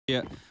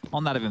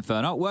on that of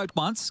Inferno. It worked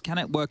once. Can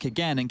it work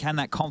again? And can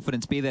that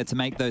confidence be there to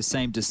make those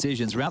same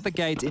decisions? We're out the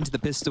gate into the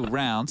pistol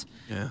round.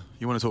 Yeah,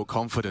 you want to talk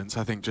confidence.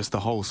 I think just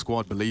the whole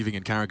squad believing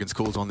in Karrigan's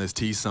calls on this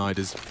T side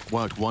has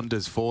worked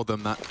wonders for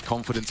them. That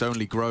confidence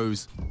only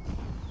grows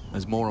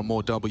as more and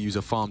more Ws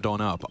are farmed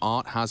on up.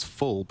 Art has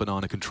full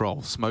banana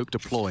control. Smoke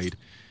deployed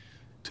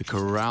to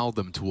corral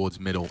them towards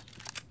middle.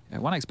 Yeah,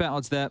 1x bet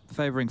odds there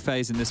favoring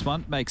FaZe in this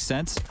one. Makes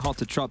sense. Hot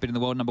to trot beating the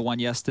world #1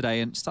 yesterday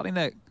and starting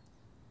to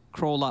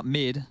crawl up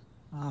mid.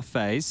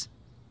 FaZe.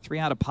 3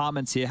 out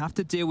apartments here. Have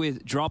to deal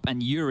with Drop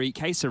and Yuri.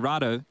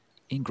 K-Serrato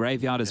in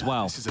graveyard as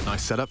well. This is a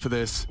nice setup for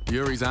this.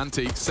 Yuri's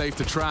anti, safe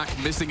to track,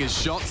 missing his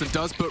shots and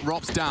does put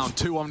Rops down.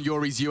 2 on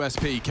Yuri's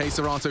USP.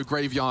 K-Serrato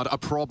graveyard, a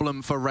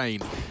problem for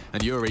Rain.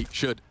 And Yuri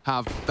should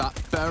have that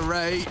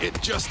beret. It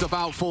just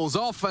about falls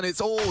off and it's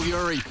all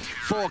Yuri.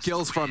 4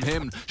 kills from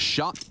him.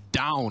 Shut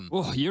down.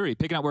 Oh, Yuri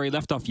picking up where he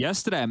left off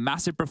yesterday. A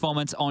massive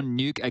performance on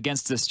Nuke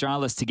against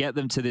Astralis to get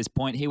them to this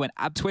point. He went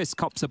ab twist,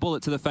 cops a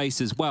bullet to the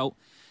face as well.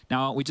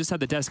 Now, we just had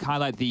the desk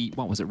highlight the,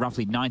 what was it,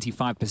 roughly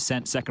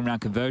 95% second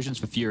round conversions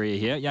for Furia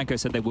here. Yanko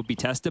said they would be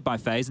tested by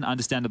FaZe, and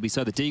understandably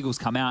so, the Deagles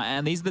come out.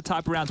 And these are the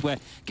type of rounds where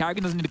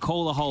Karrigan doesn't need to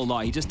call a whole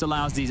lot. He just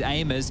allows these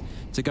aimers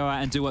to go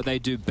out and do what they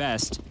do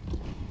best.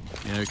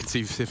 You know, you can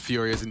see if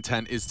Furia's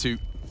intent is to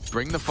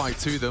bring the fight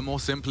to them or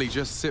simply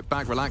just sit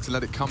back, relax, and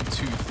let it come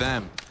to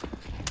them.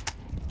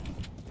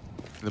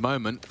 At the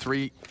moment,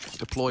 3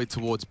 deployed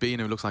towards B,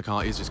 and it looks like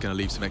Art is just going to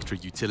leave some extra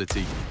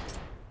utility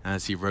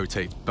as he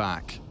rotates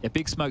back. A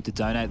big smoke to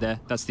donate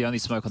there. That's the only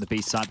smoke on the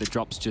B side that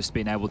Drop's just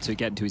been able to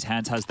get into his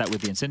hands. Has that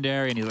with the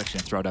incendiary, and he's actually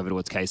going to throw it over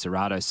towards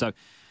K-Serrato. So a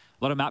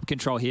lot of map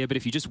control here, but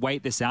if you just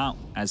wait this out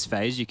as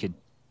FaZe, you can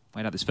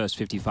wait out this first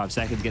 55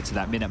 seconds, get to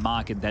that minute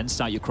mark, and then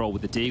start your crawl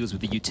with the Deagles.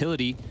 With the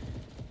utility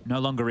no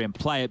longer in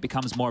play, it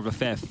becomes more of a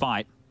fair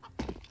fight.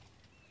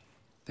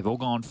 They've all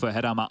gone for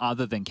head armor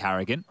other than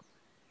Karrigan.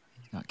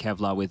 Got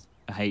Kevlar with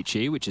a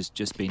HE, which has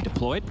just been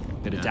deployed.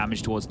 Bit of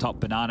damage towards top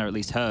banana, at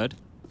least heard.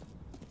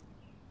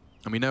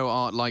 And we know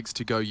Art likes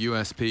to go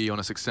USP on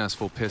a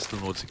successful pistol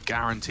in order to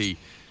guarantee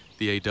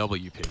the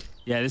AWP.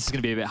 Yeah, this is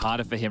going to be a bit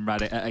harder for him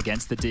right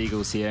against the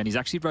Deagles here. And he's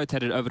actually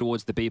rotated over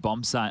towards the B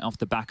bomb site off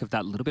the back of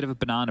that little bit of a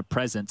banana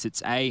presence.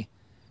 It's A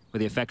where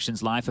the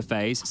affections lie for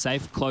FaZe.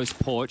 Safe, close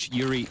porch,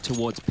 Yuri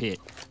towards pit.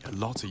 A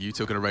lot of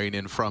util going to rain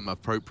in from,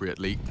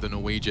 appropriately, the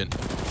Norwegian.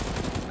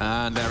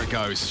 And there it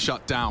goes.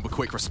 Shut down, but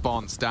quick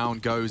response. Down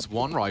goes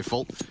 1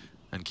 rifle.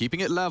 And keeping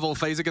it level,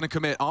 FaZe are going to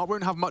commit. Art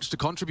won't have much to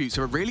contribute,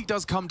 so it really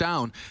does come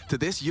down to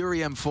this Yuri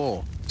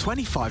M4.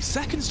 25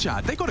 seconds,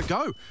 Chad. They got to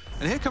go.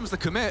 And here comes the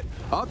commit.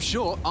 Up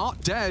short,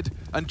 Art dead,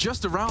 and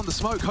just around the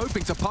smoke,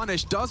 hoping to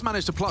punish. Does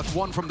manage to pluck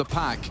 1 from the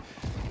pack.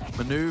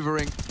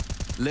 Maneuvering,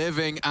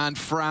 living, and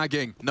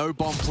fragging. No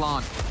bomb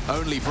plant.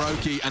 Only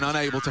Brokey and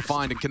unable to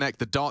find and connect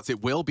the dots.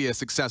 It will be a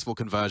successful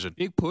conversion.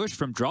 Big push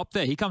from Drop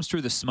there. He comes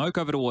through the smoke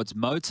over towards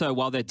Moto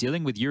while they're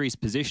dealing with Yuri's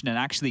position and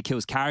actually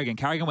kills Karrigan.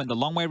 Karrigan went the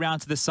long way around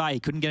to the side. He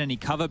couldn't get any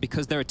cover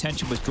because their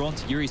attention was drawn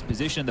to Yuri's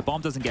position. The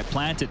bomb doesn't get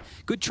planted.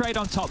 Good trade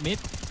on top mid.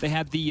 They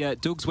had the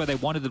Dugs where they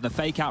wanted them. The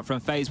fake out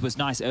from FaZe was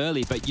nice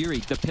early, but Yuri,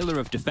 the pillar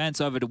of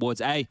defense over towards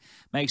A,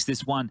 makes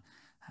this one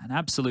an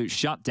absolute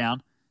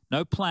shutdown.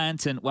 No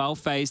plant, and well,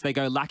 FaZe, they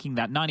go lacking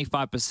that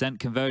 95%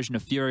 conversion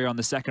of Furia on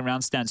the second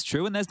round stands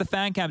true. And there's the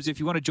fan cams. If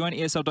you want to join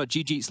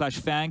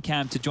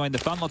esl.gg/fancam to join the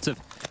fun, lots of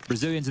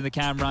Brazilians in the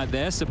cam right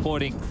there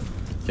supporting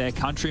their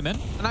countrymen.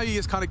 And now you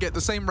just kind of get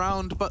the same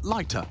round, but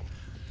lighter.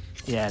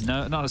 Yeah,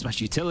 no, not as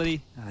much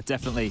utility.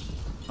 Definitely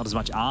not as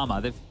much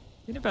armor. They've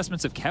been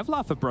investments of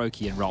Kevlar for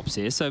Brokey and Rops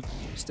here, so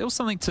still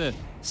something to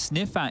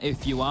sniff at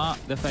if you are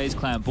the FaZe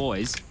Clan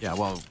boys. Yeah,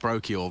 well,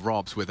 Brokey or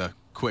Rops with a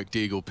quick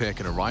deagle pick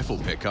and a rifle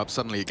pickup,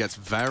 suddenly it gets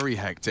very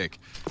hectic.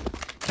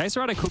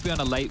 K-Serrato could be on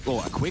a late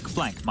or a quick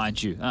flank,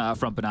 mind you,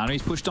 from Banana.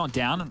 He's pushed on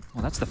down, and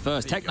well, that's the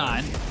first.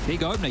 Tech9,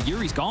 big opener.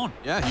 Yuri's gone.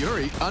 Yeah,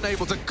 Yuri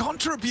unable to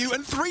contribute,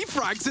 and 3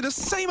 frags in the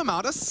same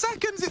amount of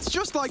seconds. It's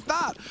just like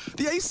that.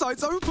 The A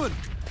site's open.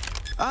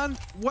 And,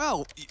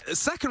 well,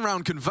 second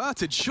round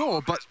converted,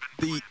 sure, but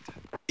the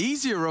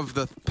easier of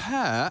the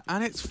pair,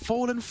 and it's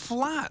fallen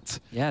flat.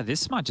 Yeah,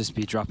 this might just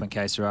be Drop and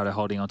K-Serrato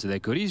holding onto their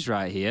goodies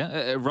right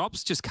here.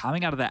 Rob's just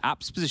coming out of their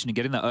apps position and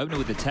getting the opener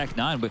with the Tech9.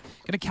 We're going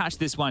to catch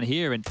this one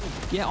here, and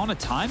yeah, on a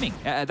timing.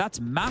 That's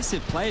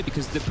massive play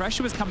because the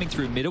pressure was coming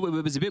through middle.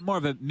 It was a bit more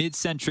of a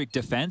mid-centric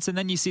defense, and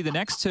then you see the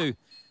next 2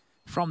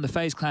 from the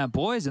FaZe Clan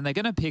boys, and they're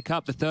going to pick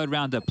up the third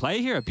rounder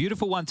play here. A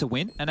beautiful one to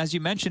win, and as you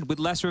mentioned, with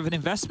lesser of an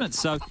investment.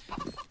 So,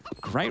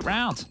 great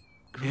round.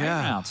 Great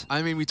round.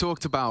 I mean, we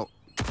talked about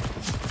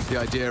the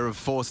idea of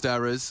forced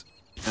errors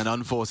and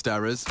unforced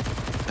errors.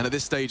 And at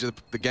this stage of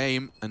the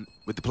game, and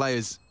with the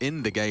players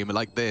in the game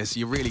like this,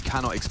 you really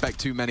cannot expect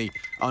too many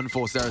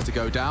unforced errors to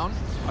go down.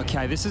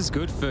 Okay, this is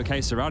good for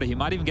FaZe. He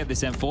might even get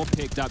this M4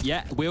 picked up.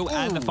 Yeah, will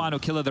and the final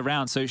kill of the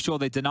round. So sure,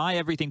 they deny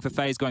everything for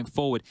FaZe going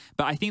forward.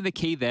 But I think the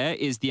key there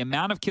is the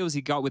amount of kills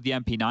he got with the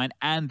MP9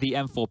 and the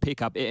M4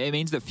 pickup. It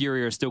means that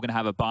Furia is still going to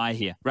have a bye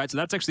here, right? So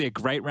that's actually a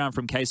great round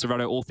from FaZe,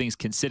 all things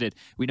considered.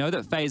 We know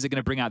that FaZe are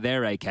going to bring out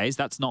their AKs.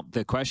 That's not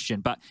the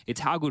question, but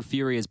it's how good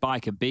Furia's bye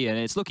can be, and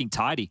it's looking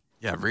tidy.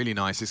 Yeah, really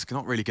nice. It's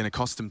not really going to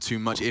cost them too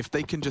much if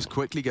they can just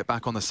quickly get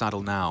back on the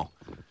saddle now.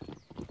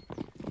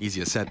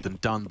 Easier said than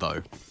done,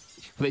 though.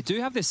 Well, they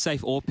do have this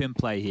safe AWP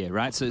play here,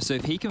 right? So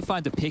if he can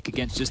find a pick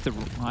against just the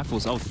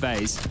rifles of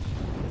FaZe,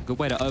 good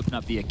way to open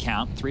up the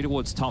account. 3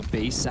 towards top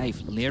B,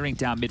 safe, leering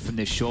down mid from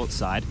this short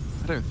side.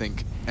 I don't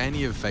think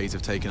any of FaZe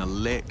have taken a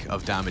lick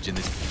of damage in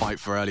this fight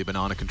for early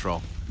banana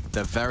control.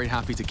 They're very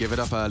happy to give it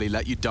up early,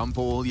 let you dump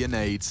all your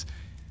nades.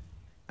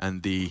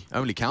 And the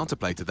only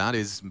counterplay to that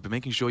is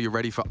making sure you're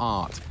ready for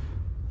Art.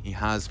 He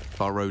has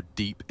burrowed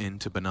deep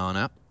into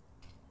banana.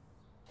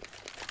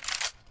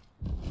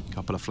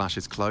 Couple of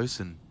flashes close,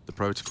 and the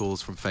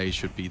protocols from FaZe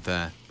should be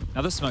there.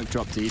 Another smoke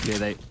drop deep here.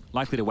 They're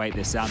likely to wait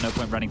this out. No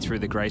point running through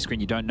the grey screen.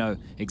 You don't know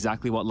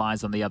exactly what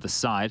lies on the other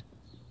side.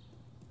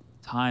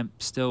 Time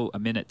still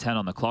 1:10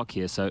 on the clock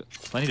here, so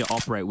plenty to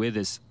operate with.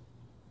 As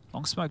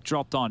long smoke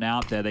dropped on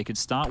out there, they can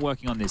start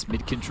working on this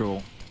mid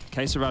control.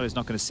 FaZe is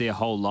not going to see a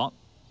whole lot.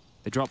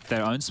 They dropped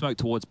their own smoke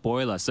towards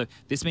Boiler, so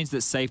this means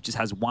that Safe just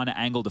has one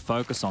angle to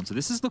focus on. So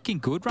this is looking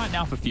good right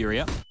now for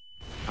Furia.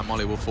 And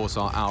Molly will force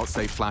Art out.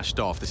 Safe flashed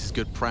off. This is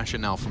good pressure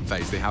now from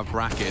FaZe. They have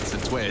brackets,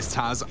 and Twist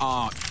has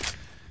Art.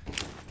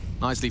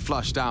 Nicely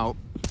flushed out.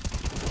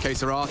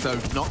 Queserato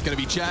not going to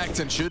be checked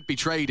and should be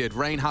traded.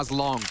 Rain has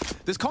long.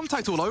 There's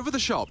contact all over the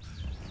shop.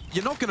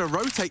 You're not going to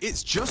rotate,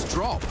 it's just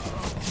drop.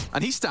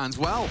 And he stands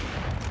well.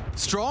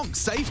 Strong,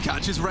 Safe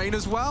catches Rain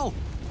as well.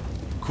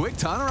 Quick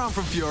turnaround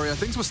from Furia.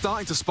 Things were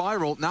starting to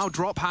spiral. Now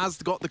Drop has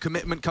got the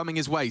commitment coming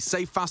his way.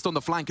 Safe fast on the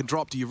flank, and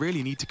Drop, do you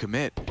really need to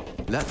commit?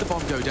 Let the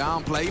bomb go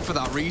down, play for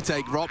that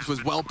retake. Rops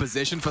was well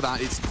positioned for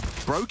that. It's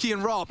Brokey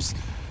and Rops.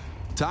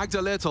 Tagged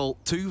a little,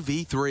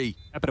 2v3.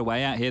 A bit of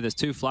way out here. There's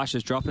 2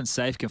 flashes. Drop and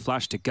Safe can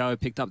flash to go.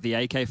 Picked up the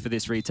AK for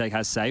this retake,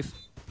 has Safe.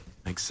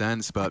 Makes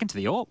sense, but back into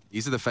the AWP.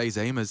 These are the FaZe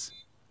aimers.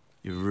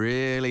 You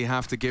really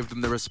have to give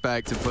them the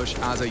respect and push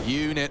as a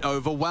unit.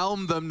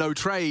 Overwhelm them, no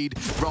trade.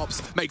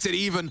 Rops makes it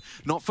even.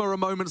 Not for a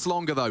moment's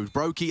longer, though.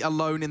 Brokey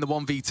alone in the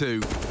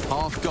 1v2.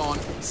 Half gone,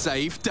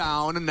 Safe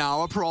down, and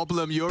now a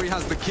problem. Yuri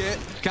has the kit.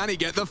 Can he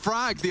get the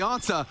frag? The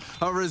answer,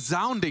 a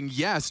resounding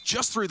yes,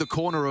 just through the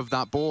corner of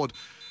that board.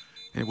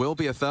 It will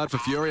be a third for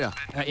Furia.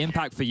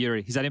 Impact for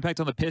Yuri. He's had impact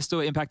on the pistol,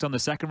 impact on the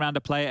second round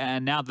of play,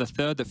 and now the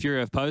third that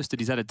Furia have posted.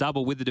 He's had a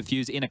double with the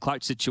defuse in a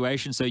clutch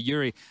situation. So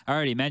Yuri, I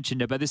already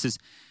mentioned it, but this is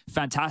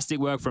fantastic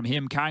work from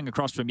him, carrying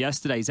across from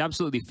yesterday. He's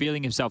absolutely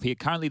feeling himself here.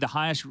 Currently the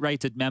highest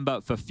rated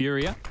member for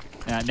Furia.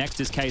 Next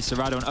is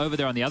Queserato, and over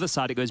there on the other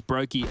side it goes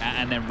Brokey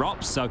and then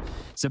Rops. So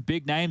some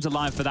big names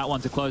alive for that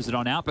one to close it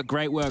on out, but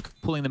great work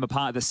pulling them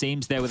apart at the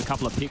seams there with a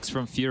couple of picks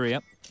from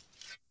Furia.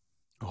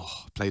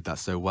 Oh, played that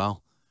so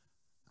well.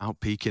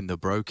 Out-peaking the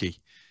Brokey.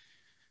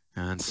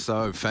 And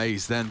so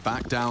FaZe then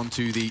back down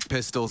to the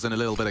pistols and a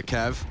little bit of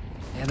Kev.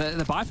 Yeah,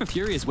 the buy for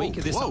Furia is weak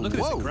at this time. Look at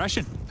this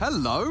aggression.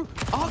 Hello.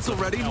 Art's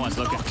already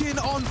knocking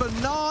on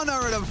Banana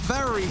in a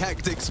very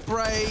hectic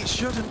spray.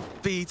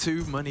 Shouldn't be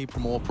too many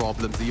more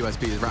problems. The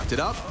USP has wrapped it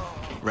up.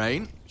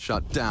 Rain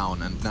shut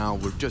down. And now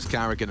we're just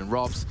Carrigan and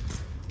Robs.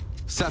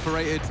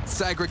 Separated,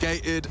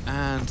 segregated,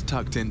 and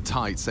tucked in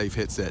tight. Safe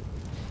hits it.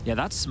 Yeah,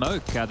 that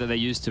smoke that they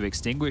used to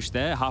extinguish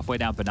there halfway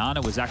down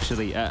Banana was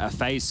actually a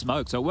FaZe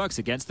smoke, so it works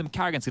against them.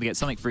 Carrigan's going to get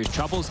something for his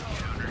troubles.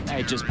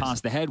 They just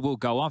past the head, will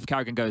go off.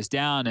 Carrigan goes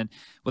down, and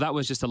well, that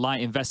was just a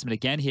light investment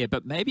again here,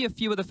 but maybe a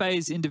few of the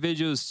FaZe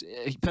individuals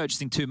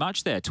purchasing too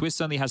much there.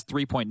 Twist only has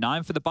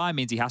 3.9 for the buy,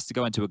 means he has to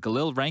go into a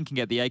Galil. Rain can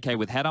get the AK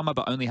with head armor,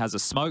 but only has a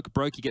smoke.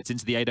 Brokey gets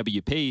into the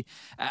AWP,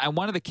 and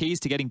one of the keys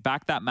to getting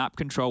back that map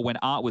control when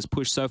Art was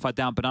pushed so far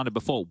down Banana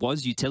before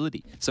was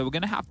utility. So we're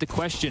going to have to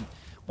question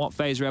what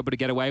FaZe are able to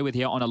get away with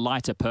here on a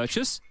lighter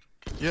purchase.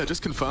 Yeah,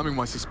 just confirming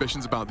my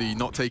suspicions about the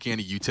not taking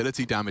any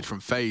utility damage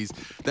from FaZe.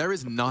 There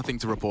is nothing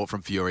to report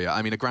from Furia.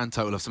 I mean, a grand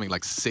total of something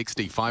like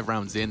 65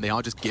 rounds in. They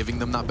are just giving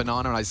them that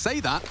banana, and I say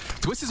that.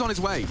 Twist is on his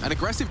way. An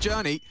aggressive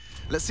journey.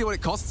 Let's see what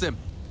it costs him.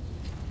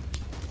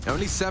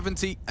 Only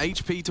 70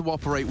 HP to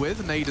operate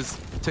with. Nade has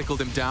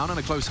tickled him down, and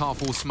a close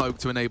half-wall smoke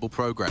to enable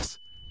progress.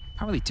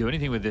 Can't really do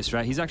anything with this,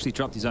 right? He's actually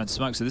dropped his own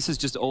smoke, so this is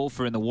just all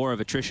for in the war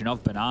of attrition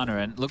of Banana,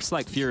 and it looks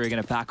like Fury are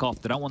going to back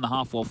off. They don't want the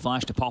half-wall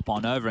flash to pop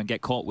on over and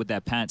get caught with their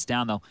pants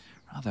down. They'll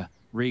rather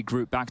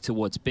regroup back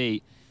towards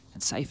B,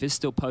 and Safe is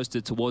still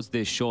posted towards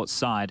this short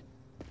side.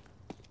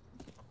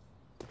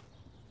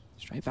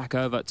 Straight back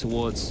over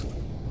towards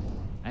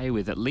A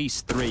with at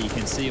least 3. You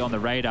can see on the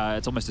radar,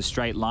 it's almost a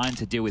straight line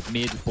to deal with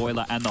mid,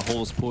 Boiler, and the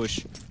Halls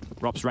push.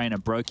 Rops, Rain,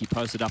 and Brokey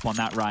posted up on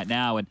that right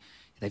now, and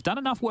they've done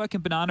enough work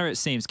in Banana, it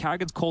seems.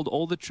 Carrigan's called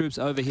all the troops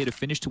over here to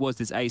finish towards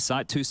this A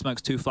site. 2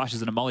 smokes, 2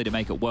 flashes, and a molly to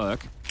make it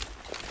work.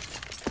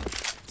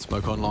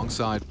 Smoke on long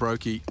side.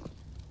 Brokey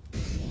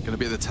going to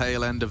be at the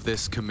tail end of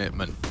this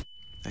commitment.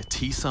 A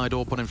T-side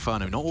AWP on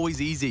Inferno. Not always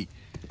easy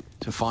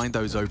to find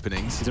those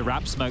openings. There's a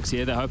wrap smokes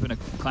here. They're hoping to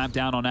clamp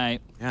down on A.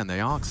 Yeah, and they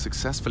are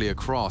successfully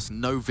across.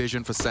 No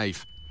vision for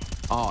safe.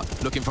 Art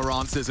looking for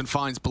answers and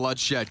finds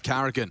bloodshed.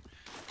 Carrigan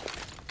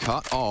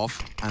cut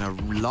off and a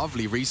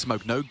lovely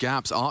resmoke. No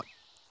gaps. Art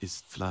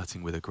is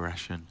flirting with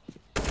aggression.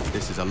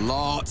 This is a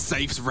lot.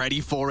 Safe's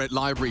ready for it.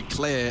 Library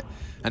clear.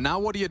 And now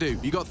what do?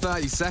 You got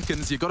 30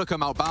 seconds. You've got to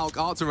come out bulk.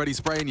 Art's already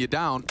spraying you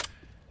down.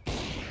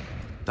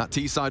 That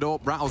T-side AWP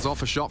rattles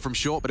off a shot from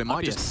short, but it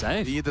might just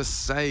be the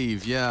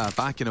save. Yeah,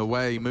 backing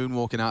away,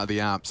 moonwalking out of the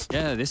apps.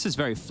 Yeah, this is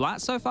very flat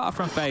so far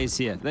from FaZe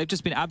here. They've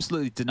just been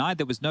absolutely denied.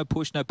 There was no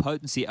push, no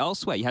potency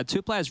elsewhere. You had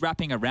two players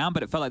wrapping around,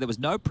 but it felt like there was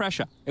no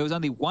pressure. It was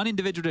only one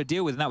individual to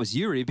deal with, and that was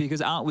Yuri,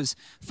 because Art was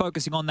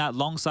focusing on that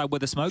long side where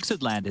the smokes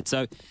had landed.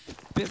 So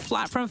a bit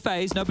flat from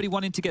FaZe. Nobody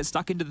wanting to get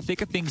stuck into the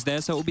thick of things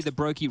there, so it will be the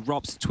Brokey,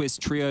 Rops,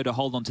 Twist trio to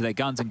hold on to their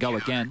guns and go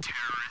again.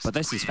 But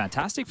this is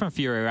fantastic from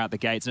Furia out the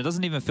gates, and it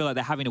doesn't even feel like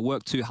they're having to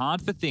work too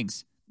hard for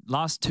things.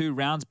 Last two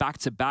rounds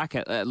back-to-back,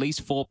 at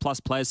least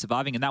 4+ players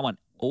surviving, and that one,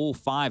 all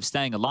 5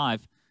 staying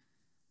alive.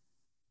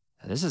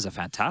 This is a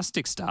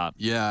fantastic start.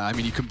 Yeah, I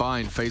mean, you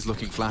combine FaZe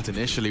looking flat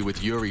initially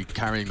with Yuri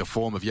carrying the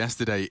form of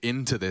yesterday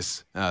into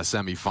this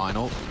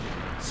semi-final.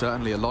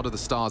 Certainly a lot of the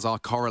stars are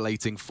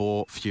correlating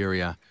for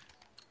Furia.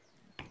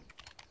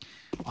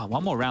 Oh,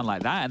 one more round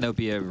like that, and there'll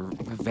be a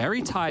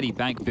very tidy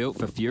bank built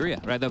for Furia,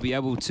 right? They'll be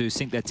able to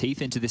sink their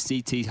teeth into the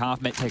CT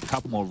half, take a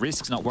couple more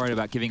risks, not worried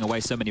about giving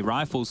away so many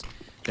rifles.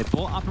 They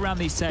bought up around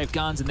these safe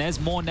guns, and there's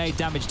more nade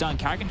damage done.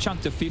 Carrigan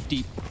chunked to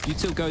 50.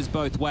 Util goes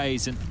both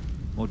ways, and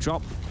will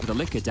drop with a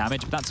liquor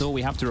damage, but that's all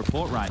we have to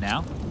report right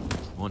now.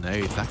 More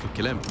nades, that could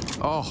kill him.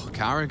 Oh,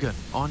 Carrigan,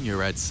 on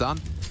your head, son.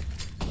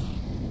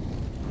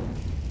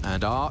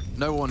 And Art,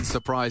 no one's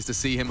surprised to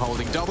see him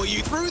holding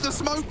W through the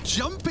smoke,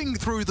 jumping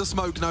through the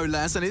smoke no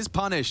less, and is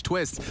punished.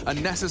 Twist, a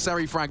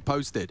necessary frag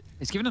posted.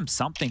 It's given them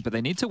something, but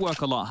they need to work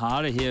a lot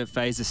harder here.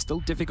 FaZe is still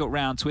difficult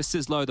round. Twist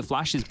is low, the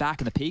flash is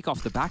back, and the peek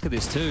off the back of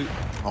this too.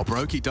 Oh,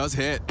 Brokey does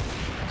hit.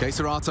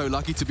 Keserato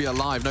lucky to be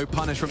alive, no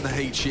punish from the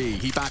HE.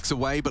 He backs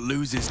away, but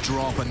loses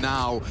drop, and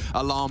now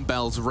alarm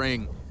bells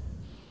ring.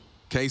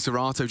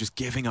 Keserato just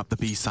giving up the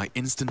B site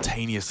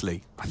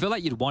instantaneously. I feel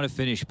like you'd want to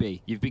finish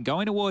B. You've been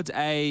going towards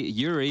A.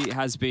 Yuri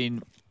has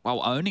been, well,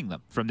 owning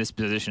them from this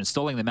position,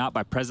 stalling them out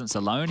by presence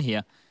alone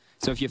here.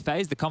 So if you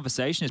FaZe, the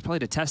conversation is probably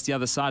to test the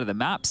other side of the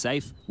map,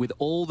 safe with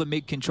all the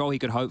mid control he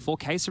could hope for.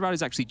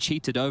 Keserato's actually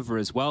cheated over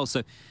as well,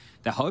 so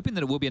they're hoping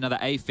that it will be another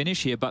A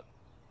finish here, but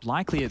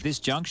likely at this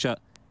juncture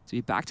to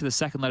be back to the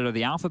second letter of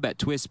the alphabet.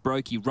 Twist,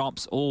 Brokey,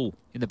 Romps, all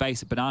in the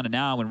base of Banana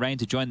now, and Rain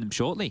to join them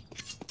shortly.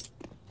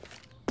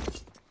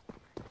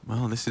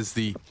 Well, this is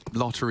the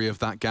lottery of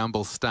that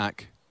gamble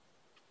stack.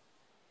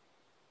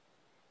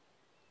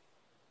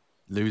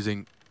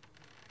 Losing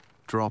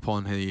drop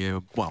on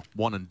the, well,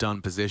 one and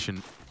done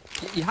position.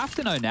 You have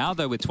to know now,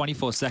 though, with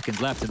 24 seconds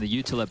left and the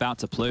util about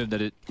to plume,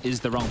 that it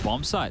is the wrong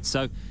bomb site.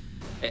 So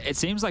it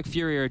seems like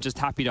Furia are just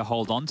happy to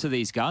hold on to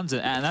these guns,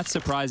 and that's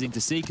surprising to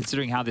see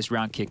considering how this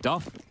round kicked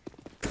off.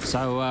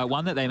 So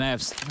one that they may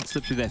have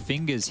slipped through their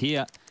fingers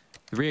here.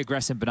 The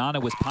re-aggressive Banana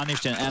was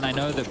punished, and I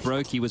know that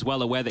Brokey was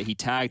well aware that he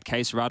tagged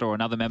Keserato or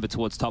another member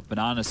towards top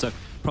Banana, so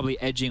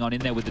probably edging on in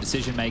there with the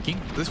decision-making.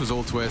 This was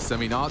all Twist. I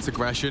mean, Art's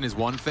aggression is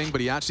one thing,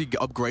 but he actually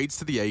upgrades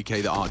to the AK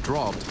that Art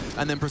dropped,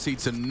 and then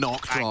proceeds to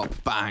knock drop,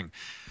 bang,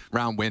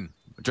 round win.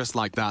 Just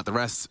like that. The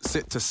rest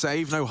sit to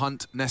save. No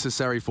hunt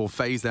necessary for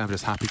FaZe. They're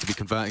just happy to be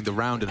converting the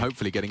round and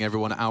hopefully getting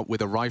everyone out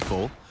with a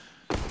rifle.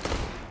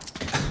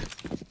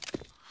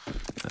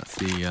 That's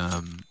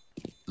the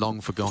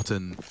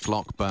long-forgotten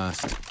block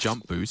burst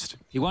jump boost.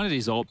 He wanted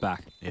his AWP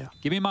back. Yeah.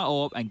 Give me my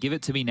AWP and give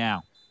it to me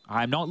now.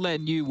 I'm not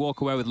letting you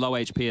walk away with low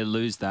HP and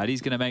lose that.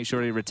 He's going to make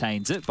sure he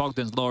retains it.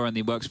 Bogdan's law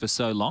only works for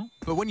so long.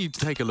 But when you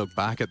take a look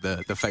back at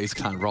the FaZe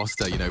Clan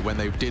roster, you know, when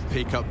they did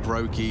pick up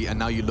Brokey and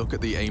now you look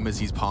at the aimers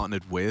he's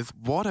partnered with,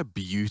 what a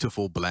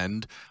beautiful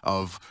blend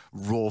of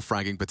raw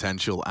fragging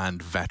potential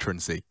and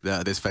veterancy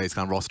that this FaZe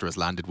Clan roster has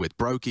landed with.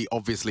 Brokey,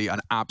 obviously an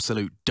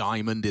absolute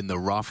diamond in the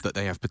rough that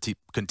they have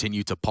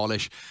continued to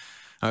polish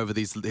over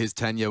his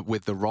tenure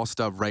with the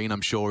roster. Rain,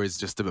 I'm sure, is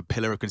just a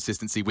pillar of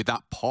consistency with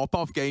that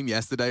pop-off game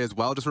yesterday as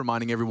well, just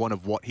reminding everyone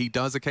of what he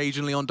does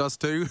occasionally on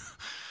Dust 2.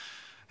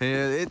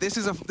 This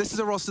is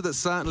a roster that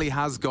certainly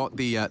has got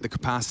the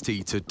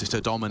capacity to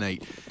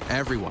dominate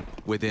everyone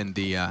within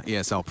the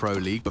ESL Pro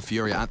League, but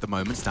Furia at the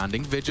moment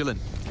standing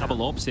vigilant. Double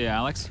AWPs here,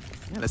 Alex.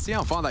 Yeah, let's see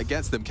how far that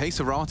gets them.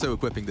 Keserato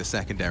equipping the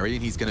secondary,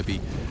 and he's going to be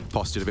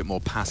postured a bit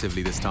more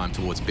passively this time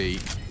towards B.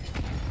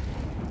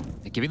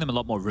 Giving them a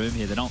lot more room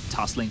here. They're not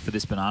tussling for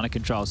this Banana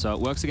control, so it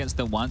works against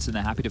them once, and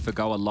they're happy to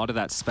forgo a lot of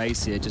that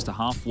space here. Just a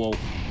half-wall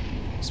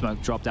smoke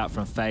dropped out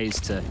from FaZe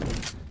to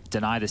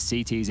deny the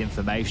CT's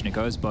information. It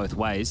goes both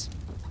ways.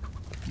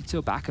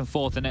 Until back and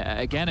forth, and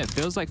again, it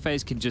feels like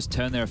FaZe can just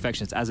turn their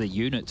affections as a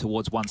unit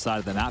towards one side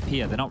of the map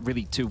here. They're not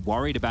really too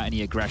worried about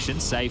any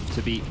aggression. Safe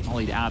to be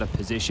mollied out of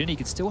position. He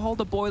can still hold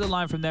the boiler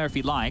line from there if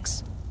he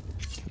likes.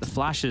 The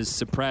flashes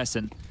suppress,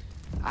 and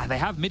They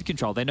have mid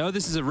control. They know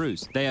this is a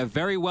ruse. They are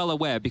very well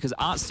aware because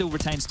Art still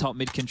retains top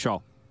mid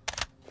control.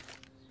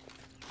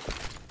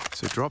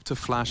 So drop to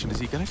flash, and is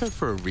he going to go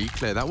for a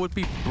reclear? That would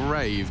be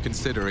brave,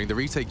 considering the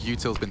retake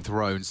util's been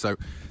thrown. So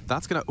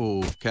that's going to...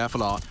 Oh,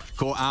 careful, Art.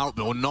 Caught out,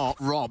 or not.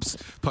 Robs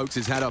pokes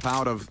his head up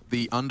out of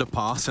the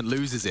underpass and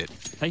loses it.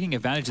 Taking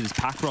advantage of this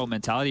pack roll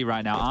mentality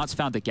right now. Art's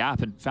found a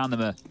gap and found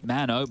them a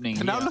man opening.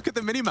 And now look at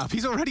the minimap.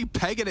 He's already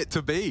pegging it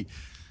to B.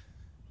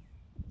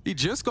 He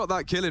just got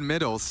that kill in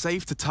middle.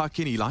 Safe to tuck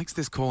in. He likes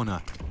this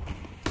corner.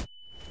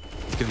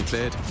 It's going to be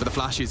cleared, but the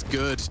flash is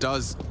good.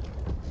 Does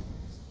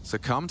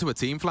succumb to a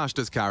team flash,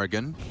 does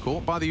Carrigan.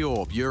 Caught by the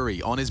orb.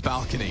 Yuri on his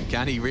balcony.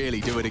 Can he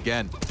really do it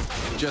again?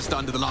 Just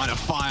under the line of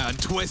fire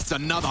and twists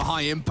another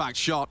high impact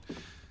shot.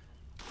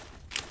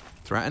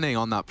 Threatening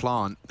on that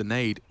plant. The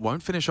nade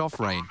won't finish off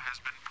Rain.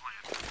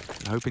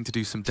 And hoping to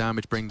do some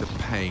damage, bring the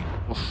pain.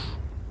 Oof.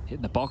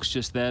 Hitting the box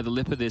just there. The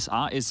lip of this.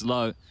 Art is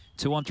low.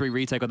 2-on-3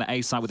 retake on the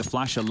A side with the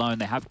flash alone.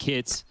 They have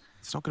kits.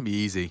 It's not going to be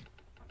easy.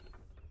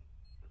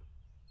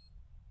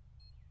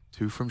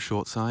 2 from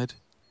short side.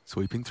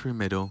 Sweeping through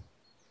middle.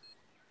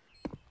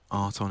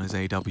 Art on his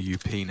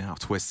AWP now.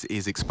 Twist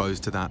is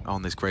exposed to that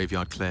on this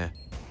graveyard clear.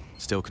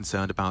 Still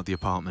concerned about the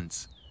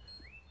apartments.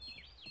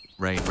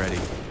 Rain ready.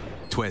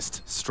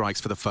 Twist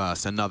strikes for the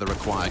first. Another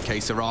required.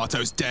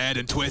 Caserato's dead,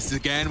 and Twist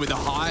again with the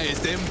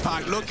highest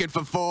impact. Looking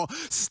for 4.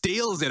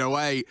 Steals it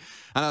away.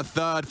 And a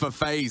third for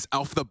FaZe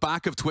off the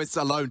back of Twist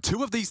alone.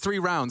 2 of these 3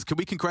 rounds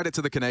we can credit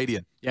to the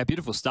Canadian. Yeah,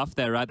 beautiful stuff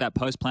there, right? That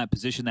post-plant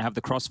position. They have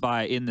the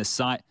crossfire in the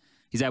site.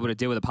 He's able to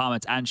deal with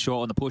apartments and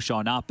short on the push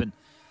on up. And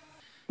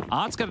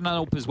Art's got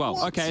another AWP as well.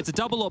 What? Okay, it's a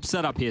double AWP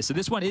setup here. So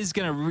this one is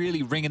going to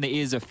really ring in the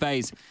ears of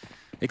FaZe.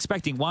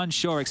 Expecting one,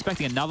 sure.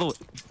 Expecting another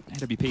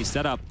AWP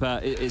setup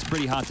is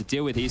pretty hard to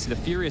deal with here. So the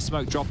Furia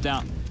smoke dropped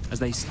out as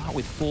they start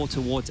with 4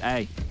 towards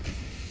A.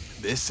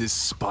 This is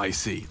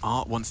spicy.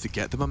 Art wants to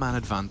get them a man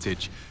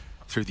advantage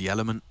through the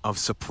element of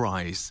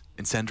surprise.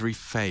 Incendiary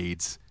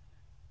fades.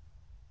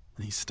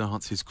 And he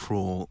starts his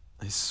crawl,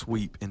 his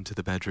sweep into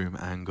the bedroom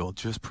angle,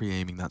 just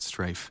pre-aiming that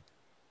strafe.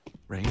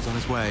 Rain's on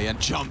his way and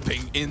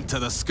jumping into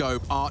the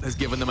scope. Art has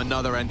given them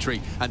another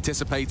entry,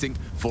 anticipating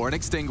for an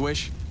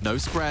extinguish. No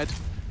spread,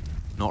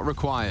 not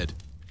required.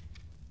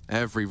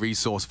 Every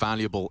resource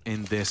valuable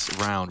in this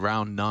round.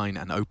 Round 9,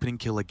 an opening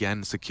kill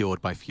again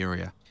secured by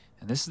Furia.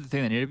 And this is the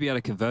thing, they need to be able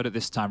to convert it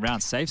this time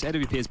round. Safe's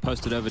AWP is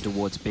posted over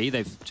towards B.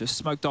 They've just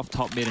smoked off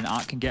top mid and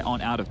Art can get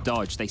on out of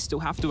dodge. They still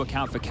have to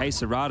account for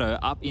Caserado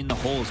up in the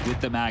halls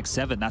with the Mag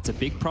 7. That's a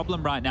big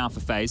problem right now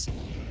for FaZe.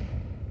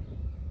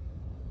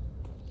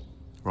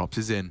 Robs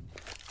is in.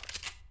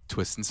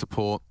 Twist and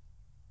support.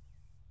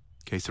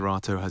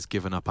 Caserado has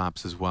given up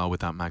apps as well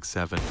with that Mag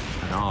 7.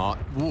 And Art,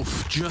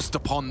 woof, just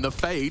upon the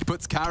fade,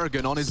 puts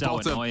Carrigan on his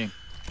bottom. Annoying.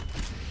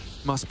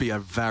 Must be a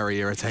very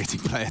irritating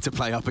player to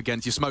play up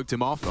against. You smoked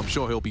him off. I'm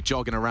sure he'll be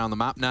jogging around the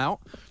map now.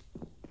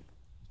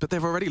 But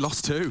they've already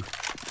lost 2.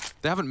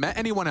 They haven't met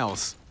anyone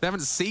else. They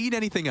haven't seen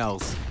anything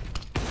else.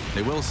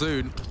 They will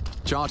soon.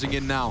 Charging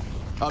in now.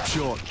 Up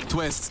short.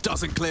 Twist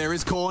doesn't clear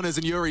his corners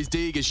and Yuri's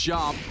dig is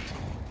sharp.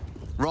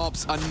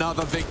 Robs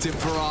another victim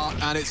for Art,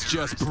 and it's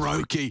just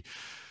brokey.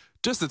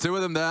 Just the 2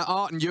 of them there.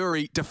 Art and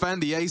Yuri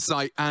defend the A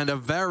site, and a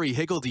very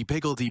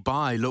higgledy-piggledy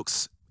buy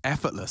looks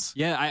effortless.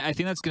 Yeah, I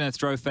think that's going to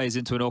throw FaZe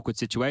into an awkward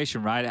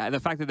situation, right? The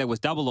fact that there was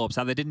double AWPs,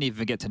 how they didn't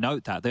even get to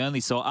note that. They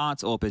only saw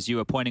Art's AWP, as you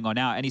were pointing on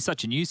out, and he's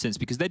such a nuisance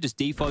because they're just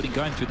defaulting,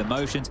 going through the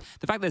motions.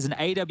 The fact there's an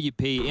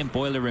AWP in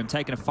Boiler Room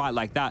taking a fight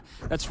like that,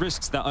 that's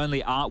risks that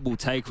only Art will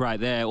take right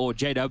there, or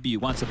JW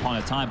once upon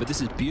a time. But this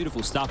is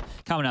beautiful stuff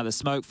coming out of the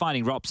smoke,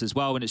 finding Rops as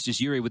well, and it's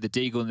just Yuri with the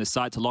Deagle in the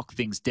site to lock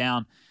things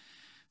down.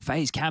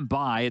 FaZe can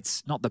buy.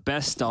 It's not the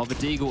best of a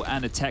Deagle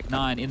and a Tech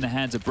 9 in the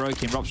hands of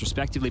Broky and Rops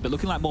respectively, but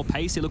looking like more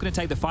pacey, looking to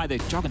take the fight. They're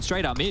jogging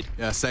straight up mid.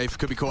 Yeah, safe.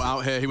 Could be caught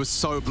out here. He was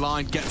so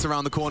blind. Gets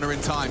around the corner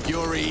in time.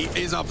 Yuri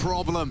is a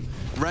problem.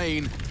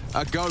 Rain,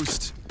 a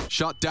ghost.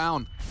 Shut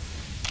down.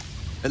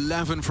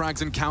 11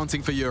 frags and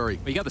counting for Yuri.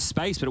 Well, you got the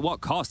space, but at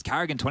what cost?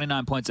 Carrigan,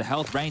 29 points of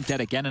health. Rain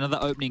dead again. Another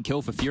opening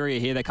kill for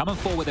Furia here. They're coming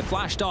forward. They're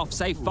flashed off.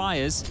 Safe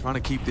fires. Trying to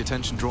keep the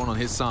attention drawn on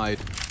his side.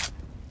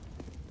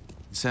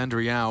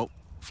 Incendiary out.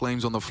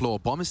 Flames on the floor.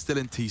 Bomb is still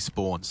in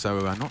T-spawn,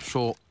 so I'm not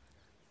sure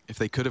if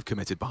they could have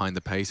committed behind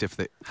the pace if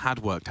they had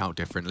worked out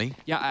differently.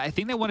 Yeah, I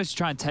think they wanted to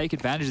try and take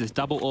advantage of this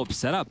double AWP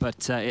setup,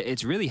 but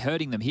it's really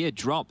hurting them here.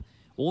 Drop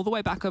all the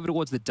way back over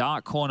towards the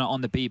dark corner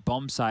on the B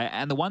bomb site,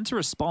 and the one to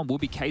respond will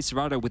be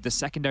Caserado with the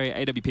secondary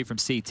AWP from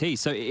CT.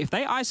 So if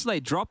they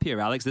isolate Drop here,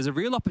 Alex, there's a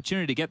real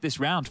opportunity to get this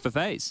round for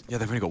FaZe. Yeah,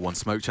 they've only got 1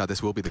 smoke, Chad.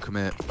 This will be the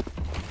commit.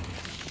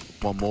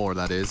 1 more,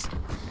 that is.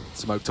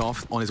 Smoked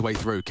off, on his way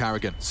through.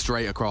 Carrigan,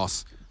 straight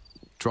across.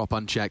 Drop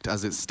unchecked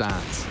as it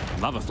stands.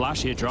 Love a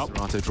flash here, Drop.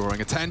 Serato drawing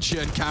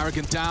attention.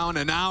 Carrigan down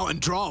and out, and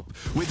Drop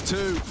with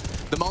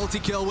 2. The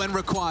multi-kill when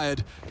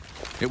required.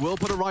 It will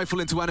put a rifle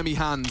into enemy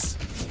hands,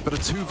 but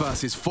a 2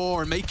 versus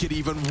 4 and make it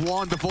even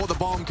 1 before the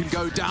bomb can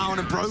go down,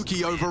 and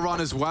Broky overrun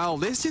as well.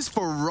 This is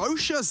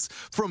ferocious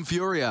from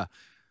Furia.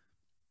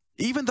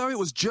 Even though it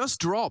was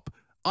just Drop,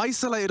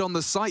 isolated on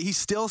the site. He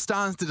still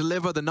stands to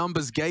deliver the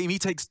numbers game. He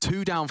takes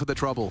 2 down for the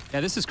trouble.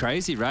 Yeah, this is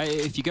crazy, right?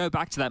 If you go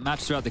back to that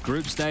match throughout the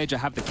group stage, I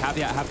have the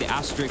caveat, I have the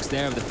asterisk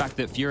there of the fact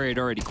that Furia had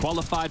already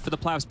qualified for the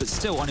playoffs, but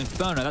still on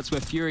Inferno, that's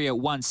where Furia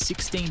won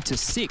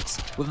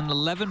 16-6 with an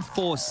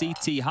 11-4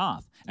 CT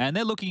half. And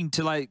they're looking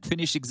to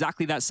finish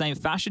exactly that same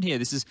fashion here.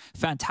 This is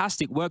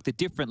fantastic work. The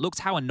different looks,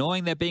 how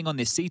annoying they're being on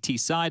this CT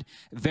side.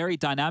 Very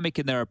dynamic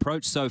in their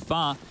approach so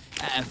far.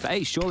 And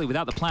FaZe, surely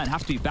without the plan,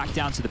 have to be back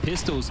down to the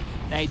pistols.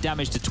 8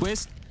 damage to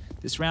Twist.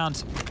 This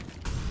round,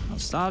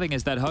 starting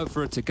as they'd hope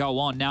for it to go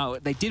on. Now,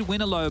 they did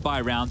win a low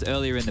buy round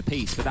earlier in the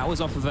piece, but that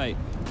was off of a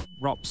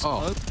Rops.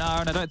 Oh. No,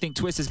 and I don't think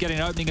Twist is getting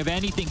an opening of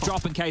anything.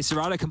 Drop in case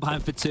Serato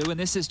combined for 2, and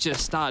this is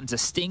just starting to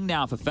sting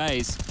now for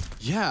FaZe.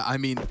 Yeah, I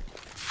mean,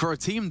 for a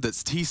team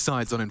that's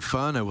T-sides on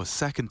Inferno was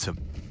second to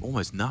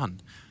almost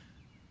none,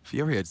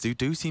 Furia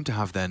do seem to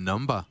have their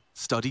number.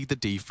 Study the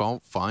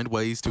default, find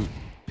ways to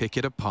pick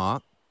it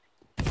apart.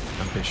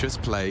 Ambitious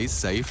plays,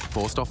 safe,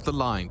 forced off the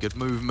line. Good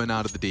movement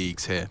out of the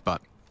Deegs here,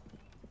 but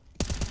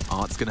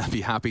Art's gonna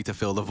be happy to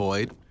fill the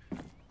void.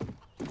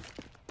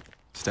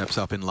 Steps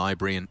up in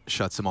library and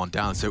shuts him on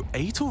down. So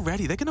 8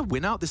 already. They're going to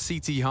win out the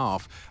CT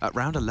half at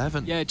round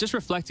 11. Yeah, just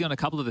reflecting on a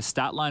couple of the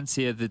stat lines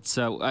here that's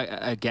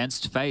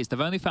against FaZe. They've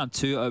only found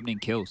 2 opening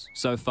kills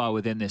so far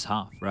within this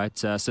half, right?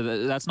 So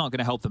that's not going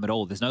to help them at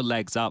all. There's no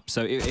legs up.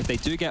 So if they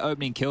do get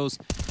opening kills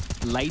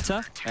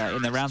later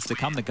in the rounds to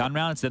come, the gun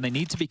rounds, then they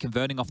need to be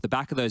converting off the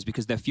back of those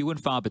because they're few and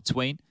far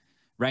between.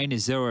 Rain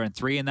is 0 and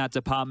 3 in that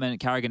department.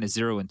 Karrigan is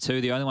 0 and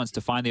 2. The only ones to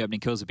find the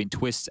opening kills have been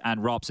Twist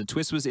and Rops. And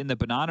Twist was in the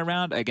banana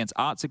round against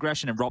Art's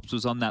aggression, and Rops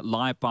was on that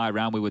live buy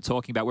round we were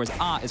talking about, whereas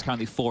Art is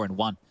currently 4 and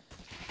 1.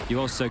 You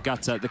also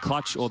got the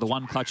clutch, or the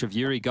one clutch of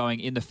Yuri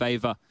going in the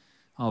favor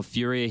of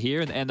Furia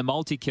here. And the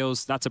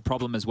multi-kills, that's a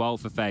problem as well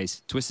for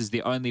FaZe. Twist is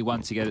the only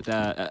one to get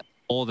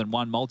more than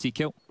 1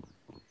 multi-kill.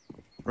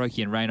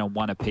 Roki and Rain on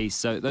 1 apiece.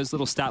 So those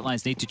little stat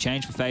lines need to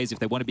change for FaZe if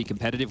they want to be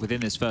competitive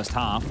within this first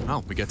half.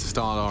 Well, we get to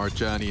start our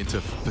journey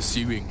into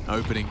pursuing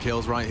opening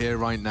kills right here,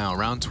 right now.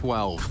 Round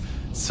 12,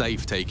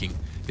 Safe taking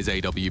his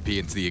AWP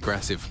into the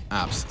aggressive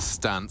apps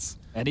stance.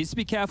 And needs to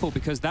be careful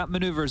because that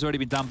maneuver has already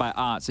been done by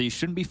Art, so you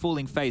shouldn't be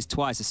fooling FaZe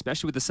twice,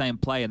 especially with the same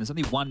play, and there's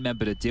only 1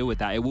 member to deal with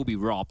that. It will be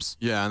Rops.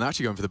 Yeah, and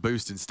actually going for the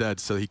boost instead,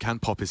 so he can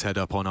pop his head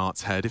up on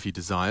Art's head if he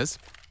desires.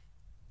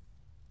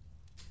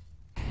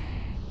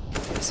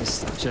 This is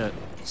such a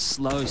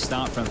slow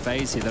start from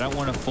FaZe here. They don't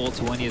want to fall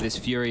to any of this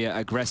Furia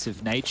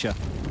aggressive nature.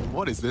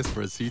 What is this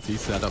for a CT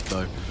setup,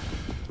 though?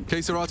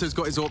 Serato's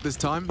got his AWP this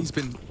time. He's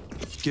been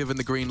given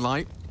the green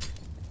light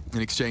in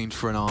exchange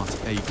for an Art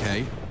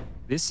AK.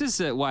 This is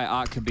why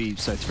Art can be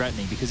so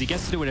threatening, because he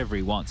gets to do whatever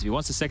he wants. If he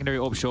wants a secondary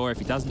AWP, sure. If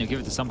he doesn't, he'll give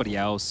it to somebody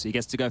else. He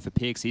gets to go for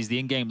picks. He's the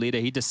in-game leader.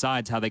 He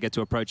decides how they get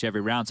to approach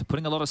every round. So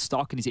putting a lot of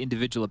stock in his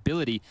individual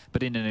ability,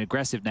 but in an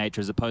aggressive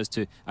nature as opposed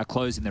to a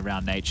closing the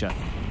round nature.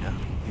 Yeah,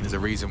 there's a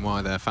reason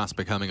why they're fast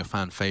becoming a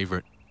fan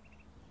favorite.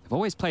 They've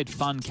always played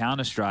fun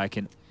Counter-Strike,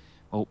 and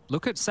well,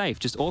 look at Safe,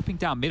 just AWPing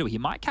down middle. He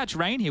might catch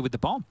Rain here with the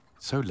bomb.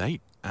 So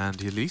late, and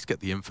he at least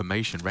get the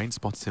information. Rain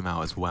spots him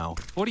out as well.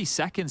 40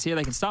 seconds here.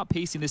 They can start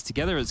piecing this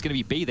together. It's going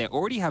to be B. They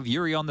already have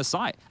Yuri on the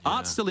site. Yeah.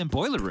 Art's still in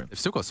boiler room. They've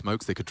still got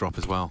smokes they could drop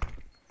as well.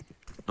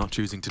 Not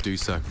choosing to do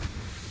so,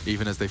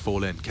 even as they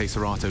fall in.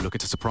 Serato looking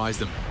to surprise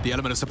them. The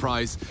element of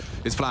surprise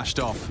is flashed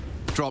off.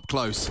 Drop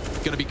close.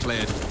 Going to be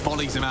cleared.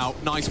 Volleys him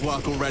out. Nice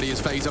work already as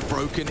FaZe are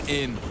broken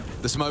in.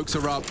 The smokes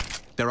are up.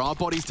 There are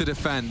bodies to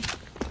defend.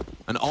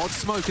 An odd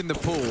smoke in the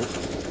pool.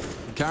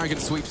 Karrigan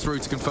sweeps through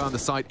to confirm the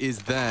site is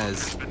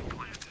theirs.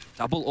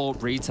 Double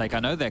AWP retake. I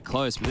know they're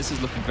close, but this is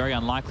looking very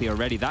unlikely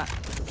already. That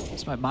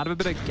smoke might have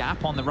a bit of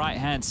gap on the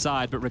right-hand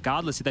side, but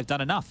regardless, they've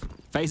done enough.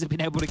 FaZe have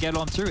been able to get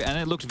on through, and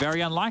it looked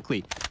very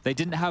unlikely. They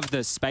didn't have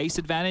the space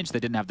advantage. They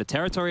didn't have the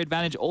territory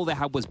advantage. All they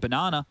had was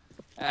banana,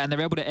 and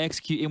they're able to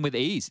execute in with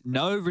ease.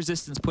 No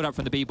resistance put up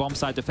from the B bomb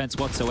side defense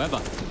whatsoever.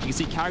 You can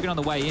see Karrigan on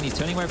the way in. He's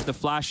turning away from the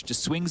flash,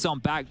 just swings on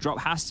back. Drop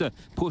has to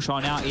push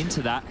on out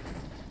into that.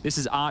 This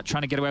is Art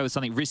trying to get away with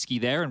something risky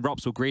there, and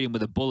Rops will greet him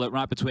with a bullet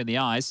right between the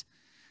eyes.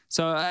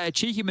 So a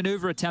cheeky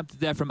maneuver attempted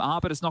there from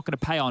Art, but it's not going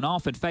to pay on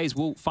off, and FaZe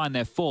will find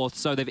their 4th.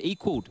 So they've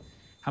equaled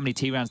how many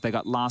T rounds they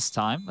got last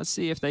time. Let's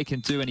see if they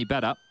can do any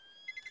better.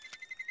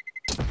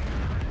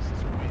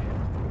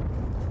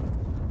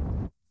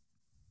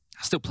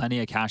 Still plenty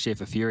of cash here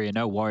for Furia.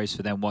 No worries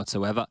for them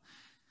whatsoever.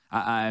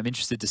 I'm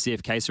interested to see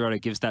if Serato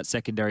gives that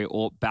secondary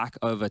AWP back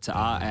over to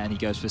Art, and he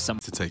goes for some...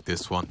 To take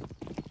this one.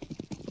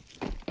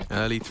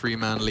 Early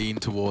 3-man lean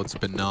towards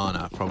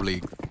banana,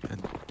 probably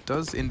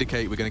does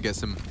indicate we're going to get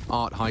some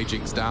Art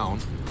hijinks down.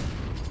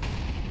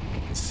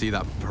 See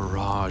that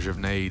barrage of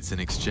nades in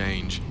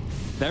exchange.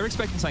 They're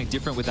expecting something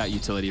different with that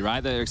utility,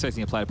 right? They're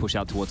expecting a player to push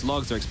out towards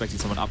logs. They're expecting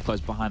someone up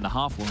close behind the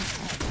half wall.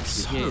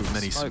 So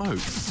many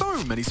smokes.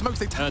 So many smokes.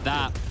 They heard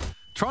that.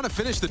 Trying to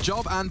finish the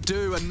job and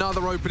do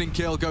another opening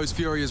kill goes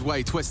Furia's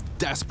way. Twist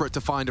desperate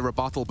to find a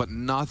rebuttal, but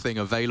nothing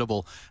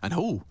available.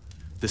 And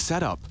the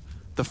setup.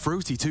 The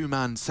fruity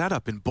 2-man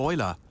setup in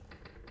Boiler.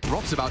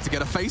 Rob's about to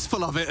get a face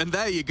full of it, and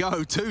there you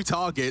go. 2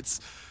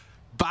 targets.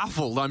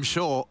 Baffled, I'm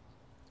sure.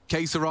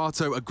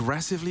 KScerato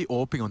aggressively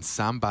AWPing on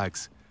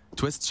sandbags.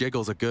 Twist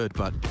jiggles are good,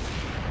 but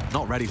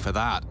not ready for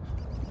that.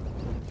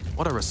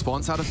 What a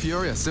response out of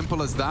Furia.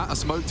 Simple as that. A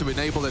smoke to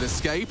enable an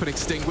escape and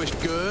extinguish.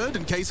 Good.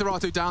 And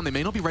KScerato down. They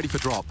may not be ready for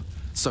drop.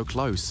 So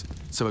close.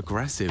 So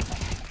aggressive.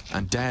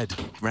 And dead.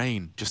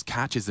 Rain just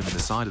catches them in the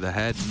side of the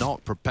head.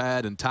 Not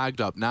prepared and tagged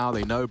up. Now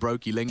they know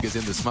Brokey lingers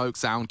in the smoke.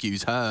 Sound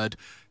cues heard.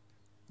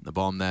 The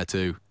bomb there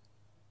too.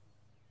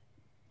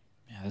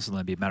 Yeah, this will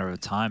only be a matter of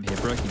time here.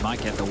 Brokey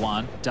might get the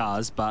one.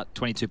 Does, but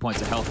 22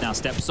 points of health now.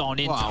 Steps on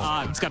into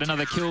Art. He's got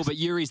another kill, but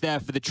Yuri's there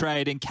for the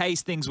trade. In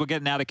case things were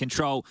getting out of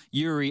control,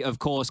 Yuri, of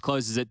course,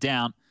 closes it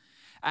down.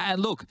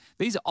 And look,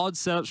 these are odd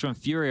setups from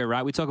Furia,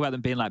 right? We talk about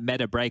them being like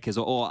meta breakers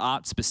or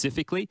Art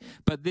specifically,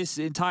 but this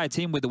entire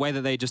team with the way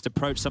that they just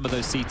approach some of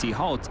those CT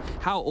holds,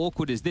 how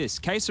awkward is this?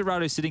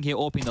 KScerato sitting here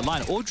AWPing the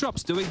line. All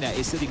Drop's doing there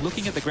is sitting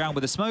looking at the ground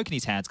with a smoke in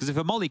his hands, because if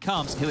a molly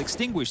comes, he'll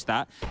extinguish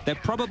that. They're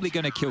probably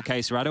going to kill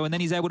KScerato, and then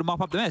he's able to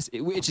mop up the mess,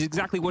 which is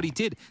exactly what he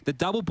did. The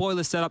double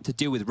boiler set up to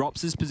deal with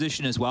Rops's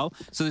position as well.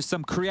 So there's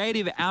some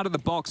creative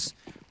out-of-the-box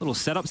little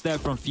setups there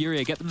from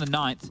Furia. Get them the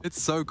 9th.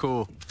 It's so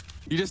cool.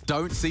 You just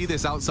don't see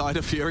this outside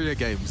of Furia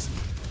games.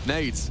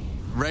 Nades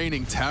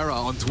raining terror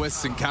on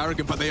Twists and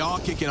Karrigan, but they are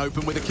kicking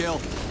open with a kill.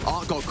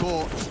 Art got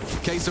caught.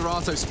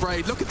 KScerato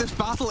sprayed. Look at this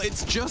battle.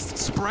 It's just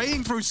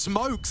spraying through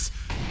smokes.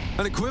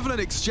 An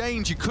equivalent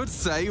exchange, you could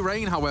say.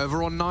 Rain,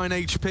 however, on 9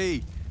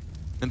 HP.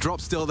 And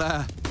Drop's still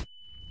there.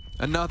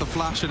 Another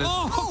flash and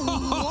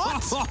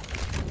what?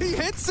 He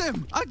hits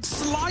him. A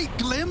slight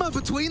glimmer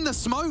between the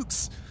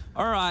smokes.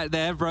 All right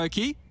there,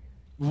 Brokey.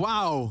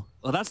 Wow.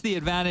 Well, that's the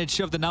advantage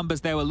of the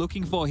numbers they were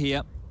looking for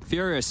here.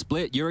 Furia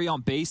split, Yuri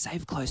on B,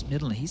 Safe close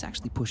middle, and he's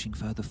actually pushing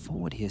further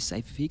forward here.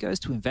 Safe, if he goes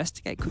to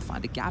investigate, could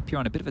find a gap here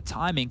on a bit of a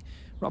timing.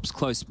 Rob's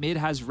close mid,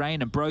 has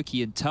Rain and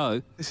Brokey in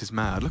tow. This is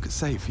mad. Look at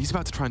Safe. He's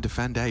about to try and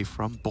defend A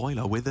from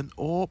Boiler with an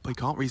AWP. He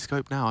can't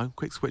rescope now.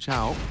 Quick switch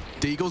out.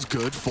 Deagle's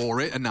good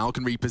for it and now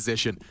can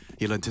reposition.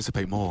 He'll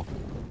anticipate more.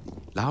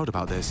 Loud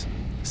about this.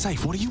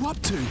 Safe, what are you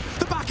up to?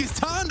 The back is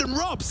turned and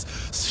Rob's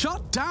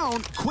shut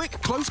down. Quick,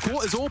 close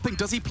quarters AWPing.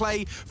 Does he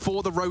play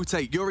for the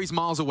rotate? Yuri's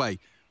miles away.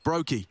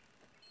 Brokey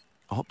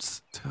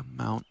opts to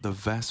mount the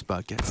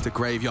Vesper, gets to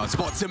Graveyard,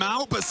 spots him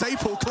out, but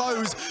Safe will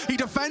close. He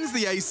defends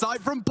the A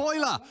site from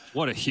Boiler.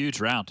 What a huge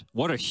round.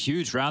 What a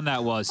huge round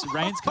that was.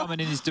 Rain's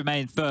coming in his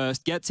domain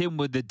first, gets him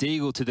with the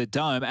Deagle to the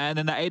dome, and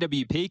then the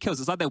AWP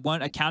kills. It's like they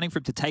weren't accounting for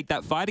him to take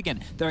that fight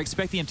again. They're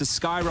expecting him to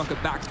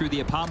skyrocket back through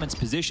the apartment's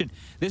position.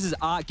 This is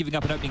Art giving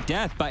up an opening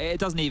death, but it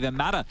doesn't even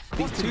matter.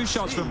 These two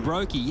shots from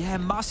Brokey, yeah,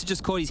 must have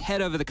just caught his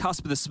head over the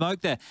cusp of the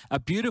smoke there.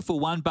 A beautiful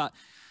one, but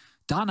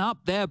done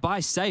up there by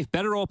Safe.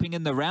 Better AWPing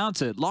in the round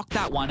to lock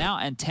that one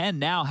out, and 10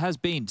 now has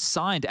been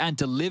signed and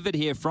delivered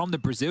here from the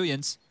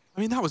Brazilians.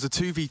 I mean, that was a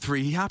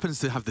 2v3. He happens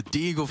to have the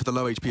Deagle for the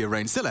low HP of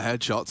Rain. Still a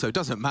headshot, so it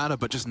doesn't matter,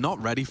 but just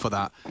not ready for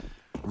that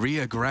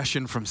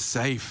re-aggression from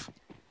Safe.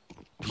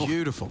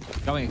 Beautiful.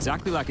 Going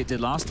exactly like it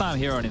did last time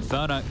here on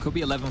Inferno. Could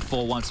be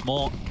 11-4 once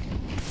more.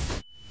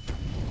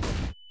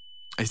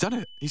 He's done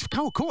it. He's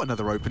caught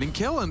another opening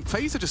kill, and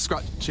FaZe are just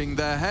scratching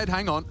their head.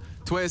 Hang on.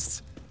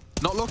 Twists.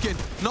 Not looking,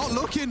 not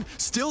looking,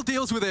 still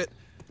deals with it.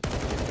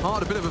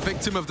 Hard, a bit of a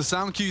victim of the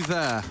sound cues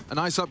there. A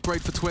nice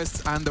upgrade for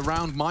Twists, and the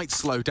round might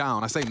slow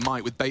down. I say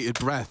might with bated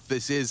breath.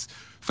 This is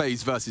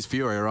FaZe versus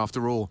Furia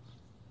after all.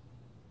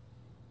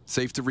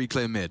 Safe to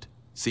re-clear mid.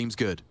 Seems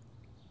good.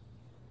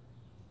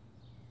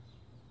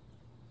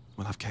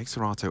 We'll have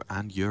KScerato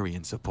and Yuri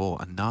in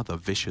support. Another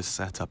vicious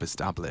setup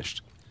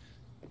established.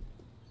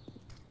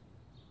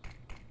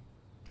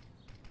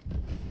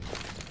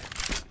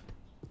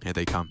 Here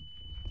they come.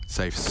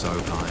 Safe, so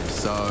blind,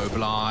 so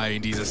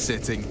blind. He's a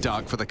sitting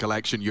duck for the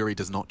collection. Yuri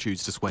does not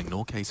choose to swing,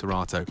 nor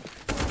KScerato.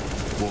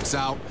 Walks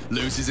out,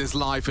 loses his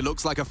life. It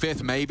looks like a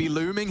fifth maybe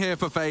looming here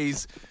for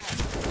FaZe.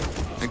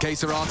 And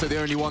KScerato, the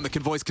only one that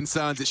can voice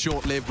concerns. It's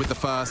short-lived with the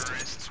first.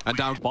 And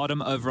down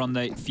bottom over on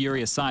the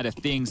Furia side of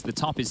things. The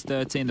top is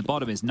 13, the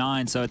bottom is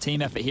 9. So a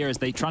team effort here as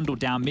they trundle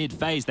down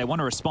mid-phase. They want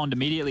to respond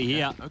immediately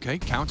here. Okay,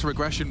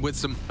 counter-aggression with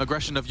some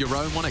aggression of your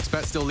own.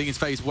 1xBet still leads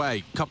FaZe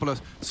way. Couple of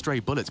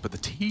stray bullets, but the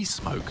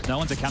T-smoke. No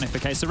one's accounting for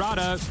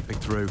KScerato. Big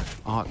through.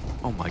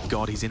 Oh my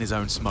God, he's in his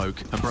own smoke.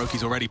 And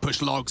Brokey's already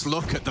pushed logs.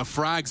 Look at the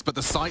frags, but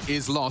the site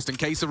is lost. And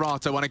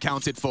KScerato,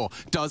 unaccounted for,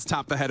 does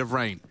tap the head of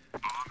Rain.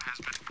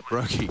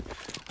 Brokey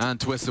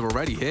and Twist are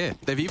already here.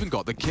 They've even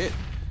got the kit.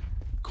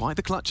 Quite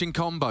the clutching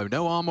combo.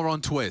 No armor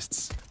on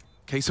Twists.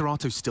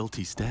 KScerato still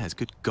T-stairs.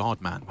 Good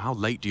God, man. How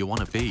late do you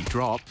want to be?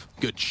 Drop.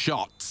 Good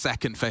shot.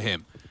 Second for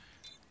him.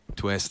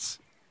 Twists.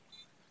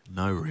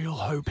 No real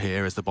hope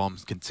here as the bomb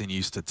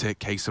continues to tick.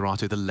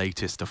 KScerato, the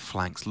latest of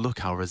flanks. Look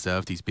how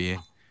reserved he's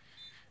being.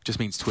 Just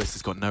means Twist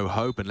has got no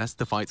hope unless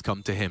the fights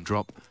come to him.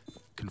 Drop.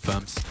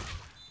 Confirms.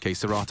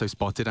 KScerato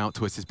spotted out.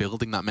 Twist is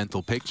building that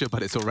mental picture,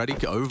 but it's already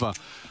over.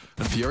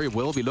 And Furia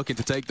will be looking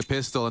to take the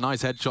pistol. A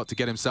nice headshot to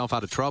get himself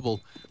out of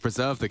trouble.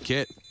 Preserve the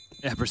kit.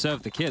 Yeah,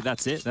 preserve the kid,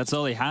 that's it. That's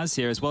all he has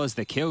here, as well as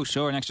the kill.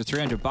 Sure, an extra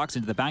 300 bucks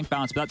into the bank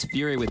balance, but that's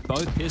Furia with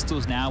both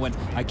pistols now. And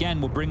again,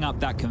 we'll bring up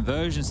that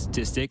conversion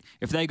statistic.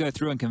 If they go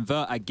through and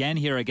convert again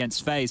here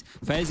against FaZe,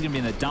 FaZe are going to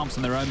be in the dumps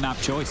on their own map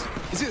choice.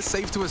 Is it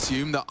safe to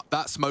assume that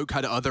that smoke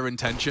had other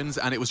intentions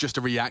and it was just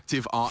a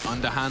reactive art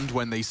underhand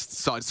when they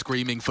started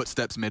screaming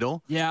footsteps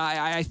middle? Yeah,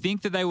 I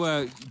think that they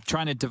were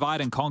trying to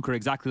divide and conquer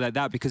exactly like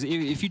that, because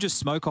if you just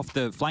smoke off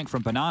the flank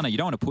from Banana, you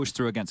don't want to push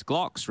through against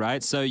Glocks,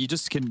 right? So you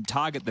just can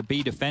target the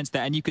B defense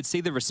there, and you could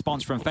see the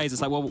response from FaZe.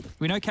 It's like, well,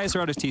 we know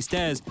KSRO's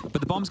T-stairs, but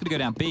the bomb's going to go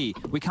down B.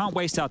 We can't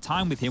waste our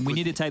time with him. We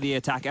need to take the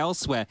attack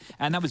elsewhere,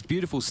 and that was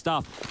beautiful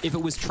stuff. If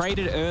it was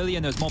traded early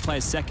and there was more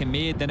players second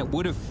mid, then it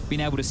would have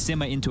been able to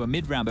simmer into a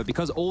mid-round, but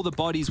because all the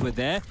bodies were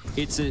there,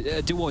 it's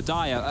a do or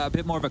die, a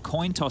bit more of a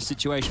coin toss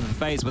situation for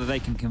FaZe, whether they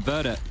can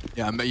convert it.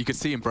 Yeah, you could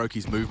see in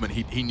Brokey's movement,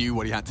 he knew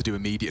what he had to do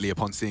immediately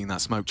upon seeing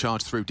that smoke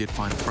charge through, did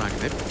find a frag.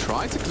 They've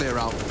tried to clear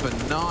out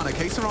Banana.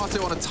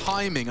 KSRO on a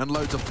timing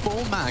unloads a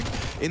full mag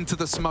into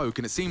the smoke,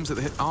 and it seems that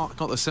they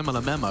got a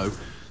similar memo,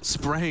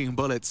 spraying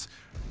bullets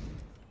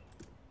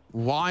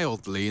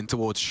wildly in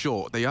towards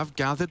short. They have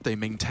gathered, they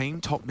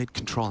maintain top mid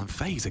control, and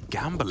FaZe are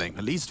gambling.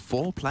 At least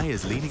 4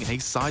 players leaning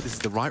ace side. This is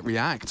the right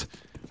react.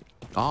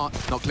 Art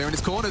not clearing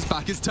his corners,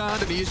 back is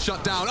turned, and he is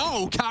shut down.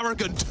 Oh,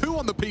 Carrigan, 2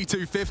 on the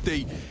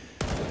P250.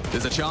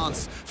 There's a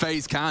chance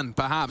FaZe can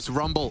perhaps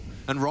rumble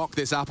and rock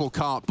this apple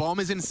cart. Bomb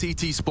is in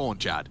CT spawn,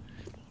 Chad.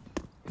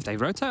 If they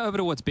rotate over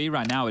towards B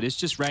right now, it is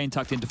just Rain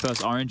tucked into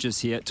first oranges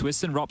here.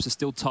 Twist and Rops are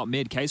still top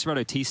mid.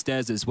 KSRO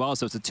T-stairs as well,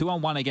 so it's a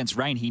 2-on-1 against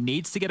Rain. He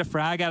needs to get a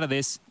frag out of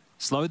this,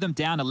 slow them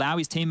down, allow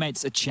his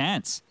teammates a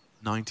chance.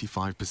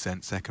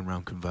 95% second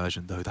round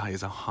conversion, though. That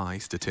is a high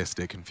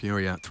statistic, and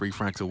Furia 3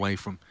 frags away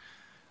from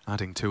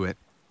adding to it.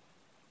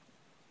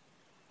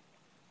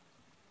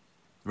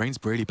 Rain's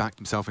really backed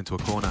himself into a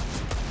corner,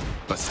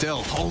 but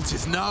still holds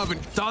his nerve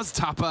and does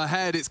tap her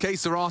head. It's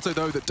KSRO,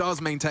 though, that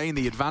does maintain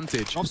the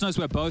advantage. Rops knows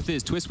where both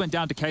is. Twist went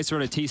down to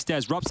KSRO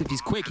T-stairs. Rops, if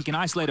he's quick, he can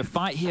isolate a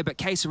fight here, but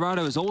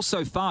KSRO is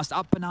also fast.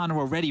 Up Banana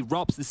already.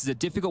 Rops, this is a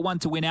difficult one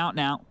to win out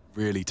now.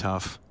 Really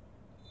tough.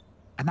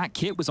 And that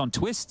kit was on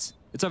Twists.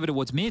 It's over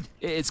towards mid.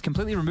 It's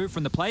completely removed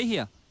from the play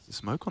here. There's a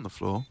smoke on the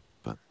floor,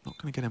 but not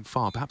going to get him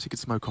far. Perhaps he could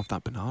smoke off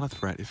that Banana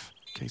threat if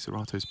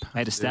KSRO's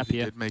made a step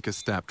here. He did make a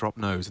step, drop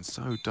nose, and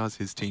so does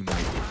his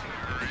teammate.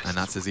 And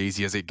that's as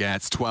easy as it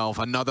gets. 12,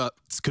 another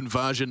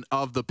conversion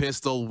of the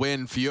pistol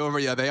win.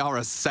 Furia, they are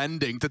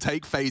ascending to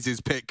take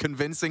FaZe's pick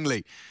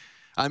convincingly.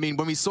 I mean,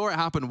 when we saw it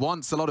happen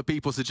once, a lot of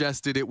people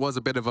suggested it was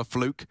a bit of a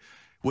fluke.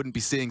 Wouldn't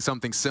be seeing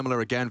something similar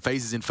again.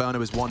 FaZe's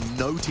Inferno is one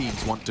no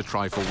teams want to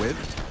trifle with.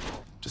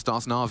 Just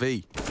ask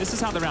Na'Vi. This is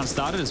how the round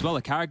started as well,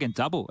 a Carrigan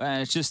double.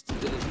 And it's just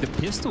the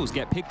pistols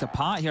get picked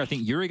apart here. I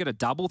think Yuri got a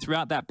double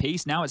throughout that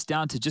piece. Now it's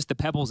down to just the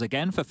pebbles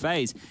again for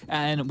FaZe.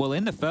 And, well,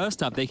 in the first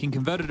half, they can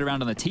convert it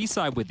around on the T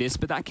side with this,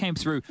 but that came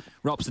through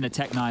Rops and a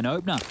Tech 9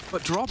 opener.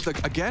 But Drop,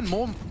 again,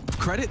 more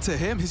credit to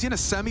him. He's in a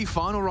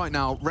semi-final right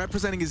now,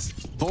 representing his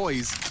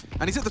boys,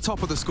 and he's at the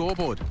top of the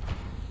scoreboard.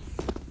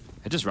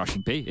 They're just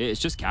rushing B. It's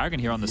just Carrigan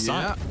here on the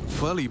side. Yeah,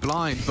 fully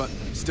blind, but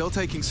still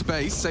taking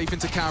space. Safe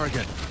into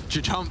Carrigan.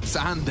 Jumps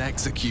and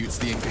executes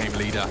the in-game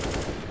leader.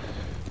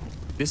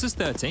 This is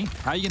 13.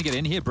 How are you going to get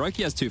in here?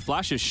 Brokey has 2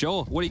 flashes,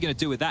 sure. What are you going to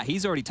do with that?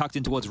 He's already tucked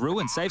in towards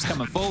Ruin. Safe's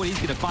coming forward. He's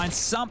going to find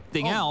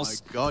something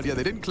else. Oh my God, yeah,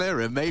 they didn't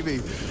clear him. Maybe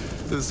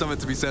there's something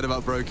to be said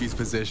about Brokey's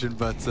position,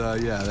 but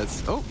yeah,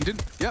 that's... Oh, he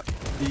didn't... Yep,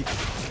 he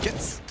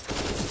gets...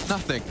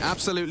 Nothing,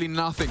 absolutely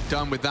nothing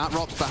done with that.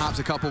 Rops perhaps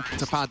a couple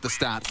to pad the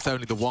stats. It's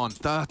only the one.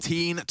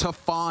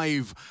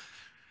 13-5.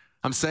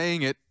 I'm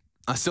saying it.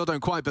 I still don't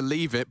quite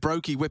believe it.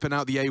 Brokey whipping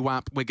out the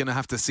AWAP. We're going to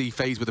have to see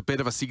FaZe with a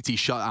bit of a CT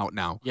shutout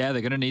now. Yeah,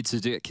 they're going to need to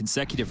do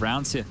consecutive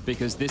rounds here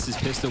because this is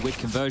pistol with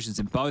conversions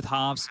in both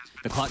halves.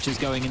 The clutch is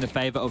going in the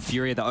favor of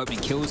Furia. The opening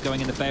kills going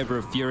in the favor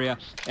of Furia.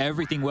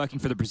 Everything working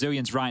for the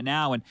Brazilians right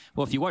now. And,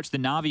 well, if you watched the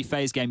Na'Vi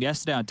FaZe game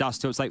yesterday on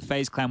Dust 2, it's like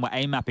FaZe Clan were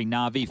A-mapping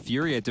Na'Vi.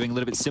 Furia doing a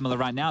little bit similar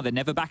right now. They're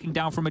never backing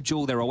down from a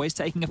duel. They're always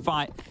taking a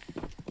fight.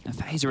 And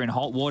FaZe are in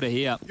hot water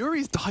here.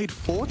 Yuri's died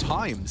 4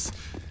 times.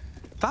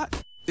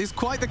 That... is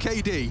quite the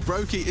KD.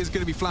 Brokey is going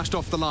to be flashed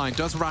off the line.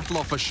 Does rattle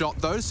off a shot,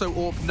 though, so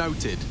AWP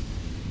noted.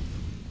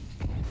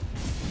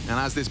 And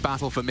as this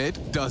battle for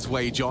mid does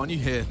wage on, you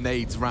hear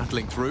nades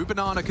rattling through.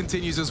 Banana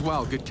continues as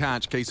well. Good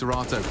catch,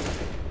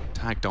 KSRO.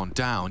 Tagged on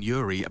down.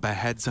 Yuri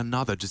beheads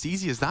another. Just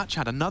easy as that,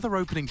 Chad. Another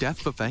opening death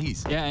for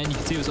FaZe. Yeah, and you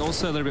can see he was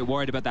also a little bit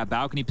worried about that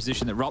balcony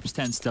position that Rops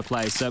tends to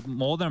play. So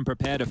more than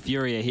prepared of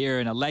Furia here,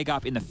 and a leg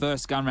up in the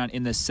first gun round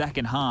in the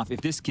second half.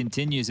 If this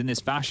continues in this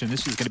fashion,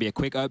 this is going to be a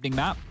quick opening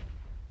map.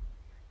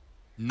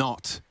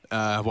 Not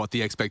what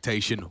the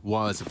expectation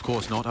was. Of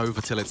course, not over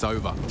till it's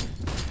over.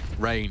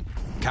 Rain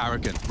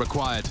Carrigan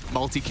required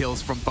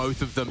multi-kills from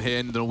both of them here,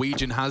 and the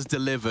Norwegian has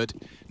delivered.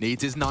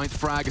 Needs his 9th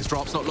frag as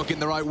Drop's not looking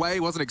the right way.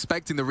 Wasn't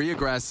expecting the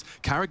re-aggress.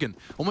 Carrigan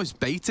almost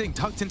baiting,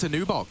 tucked into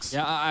new box.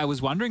 Yeah, I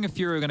was wondering if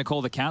Furia were going to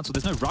call the cancel.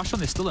 There's no rush on.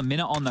 There's still a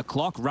minute on the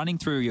clock. Running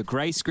through your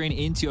grey screen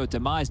into your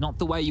demise. Not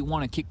the way you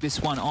want to kick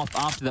this one off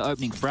after the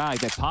opening frag.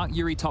 They park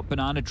Yuri top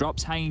banana.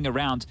 Drops hanging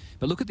around.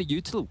 But look at the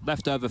util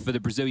left over for the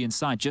Brazilian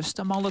side. Just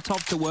a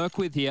Molotov to work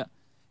with here.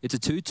 It's a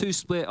 2-2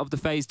 split of the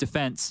FaZe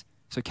defense.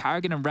 So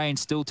Carrigan and Rain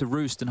still to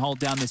roost and hold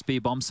down this B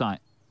bomb site.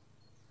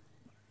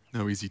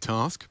 No easy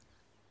task.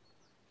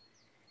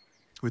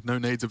 With no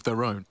nades of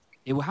their own.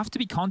 It will have to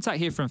be contact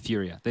here from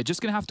Furia. They're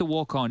just going to have to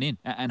walk on in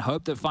and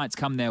hope that fights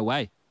come their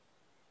way.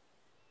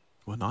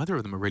 Well, neither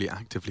of them are really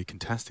actively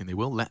contesting. They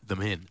will let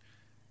them in.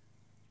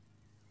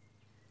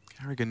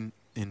 Carrigan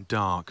in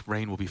dark.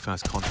 Rain will be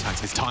first contact.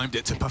 He's timed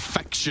it to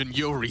perfection.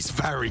 Yuri's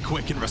very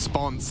quick in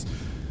response.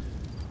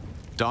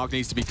 Dark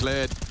needs to be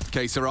cleared.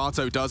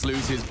 Serato does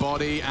lose his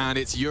body, and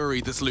it's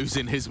Yuri that's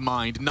losing his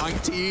mind.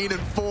 19 and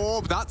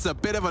 4. That's a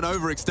bit of an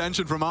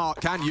overextension from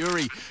Art. Can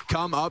Yuri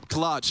come up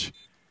clutch?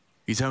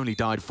 He's only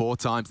died 4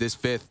 times this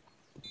 5th.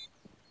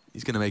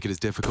 He's going to make it as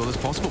difficult as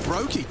possible.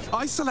 Brokey,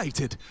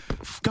 isolated,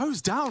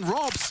 goes down.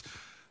 Robs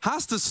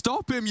has to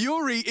stop him.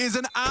 Yuri is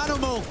an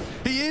animal.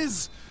 He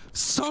is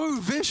so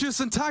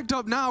vicious and tagged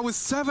up now with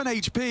 7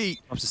 HP.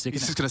 He's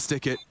just going to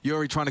stick it.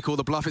 Yuri trying to call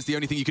the bluff. It's the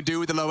only thing you can do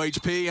with the low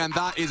HP, and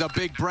that is a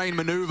big brain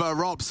maneuver.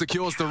 Rob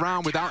secures the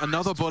round without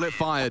another bullet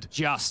fired.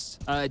 Just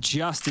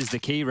is the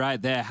key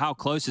right there. How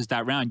close is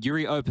that round?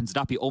 Yuri opens it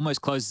up. He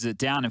almost closes it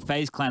down, and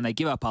FaZe Clan, they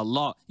give up a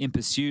lot in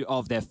pursuit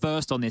of their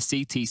first on their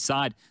CT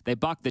side. They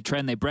buck the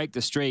trend. They break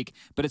the streak,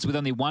 but it's with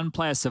only one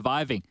player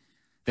surviving.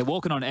 They're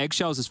walking on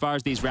eggshells as far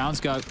as these rounds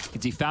go. You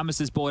can see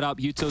Famus is brought up.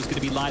 Util's going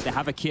to be light. They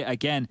have a kit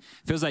again.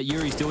 Feels like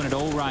Yuri's doing it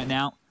all right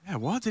now. Yeah,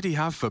 what did he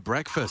have for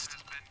breakfast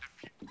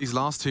these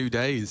last 2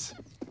 days?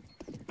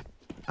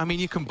 I mean,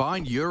 you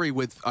combine Yuri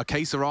with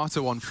a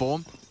Serato on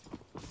form.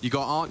 You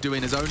got Art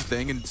doing his own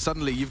thing, and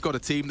suddenly you've got a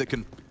team that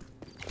can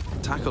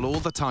tackle all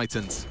the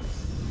Titans.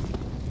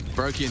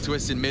 Brokey and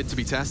Twist in mid to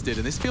be tested,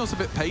 and this feels a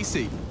bit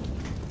pacey.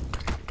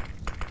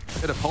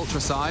 Bit of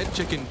Ultraside,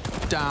 chicken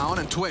down,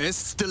 and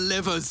Twist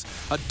delivers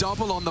a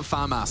double on the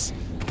FAMAS.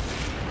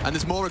 And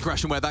there's more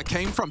aggression where that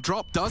came from.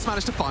 Drop does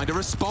manage to find a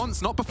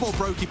response, not before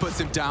Brokey puts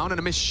him down, and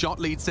a missed shot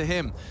leads to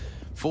him.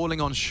 Falling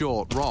on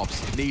short,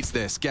 Robs needs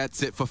this,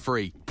 gets it for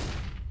free.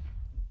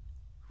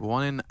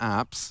 1 in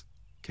apps,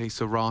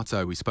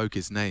 Serato, we spoke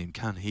his name.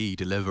 Can he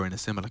deliver in a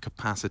similar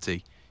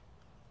capacity?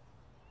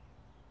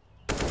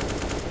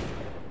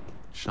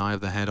 Shy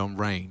of the head on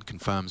Rain,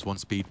 confirms 1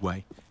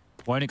 Speedway.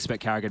 Won't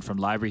expect Carrigan from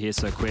Library here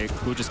so quick.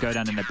 We'll just go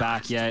down in the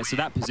back. Yeah, so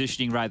that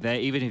positioning right there,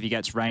 even if he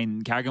gets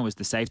Rain, Carrigan was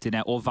the safety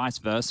net, or vice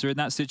versa in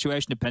that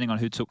situation, depending on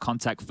who took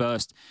contact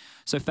first.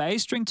 So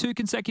FaZe string 2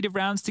 consecutive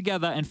rounds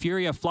together, and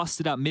Furia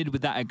flustered up mid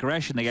with that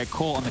aggression. They get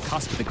caught on the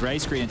cusp of the grey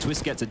screen, and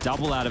Twist gets a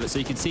double out of it. So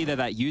you can see there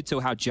that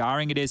util, how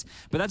jarring it is.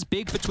 But that's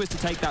big for Twist to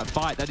take that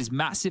fight. That is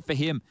massive for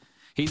him.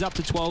 He's up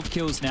to 12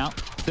 kills now.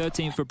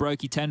 13 for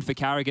Brokey, 10 for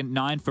Carrigan,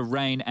 9 for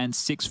Rain, and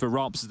 6 for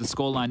Robs, as the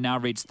scoreline now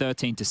reads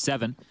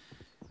 13-7.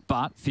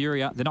 But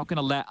Furia, they're not going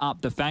to let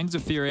up. The fangs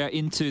of Furia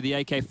into the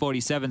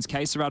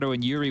AK-47s. Serato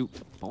and Yuri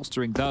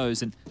bolstering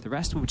those, and the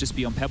rest will just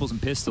be on pebbles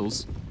and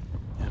pistols.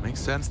 Yeah,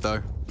 makes sense,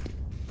 though.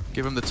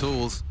 Give them the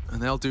tools,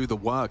 and they'll do the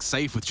work.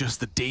 Safe with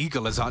just the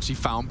Deagle has actually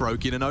found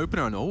Brokey in an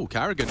opener, and oh,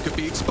 Carrigan could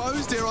be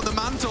exposed here on the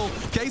mantle.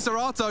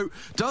 Serato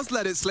does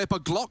let it slip. A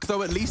Glock,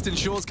 though, at least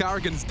ensures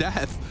Carrigan's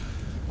death.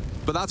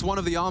 But that's one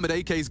of the armored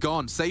AKs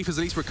gone. Safe has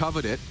at least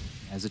recovered it.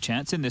 There's a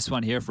chance in this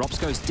one here. If Robs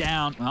goes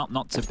down, well,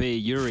 not to be.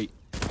 Yuri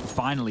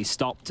finally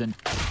stopped, and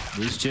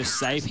he's just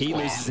safe. He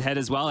loses his head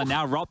as well, and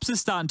now Robs is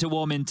starting to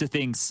warm into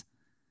things.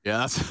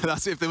 Yeah,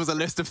 that's if there was a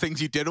list of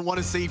things you didn't want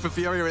to see for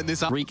Furia in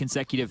this. 3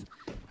 consecutive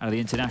out of the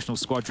international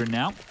squadron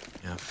now.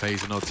 Yeah,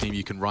 FaZe, another team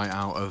you can write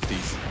out of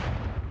these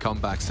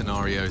comeback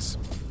scenarios.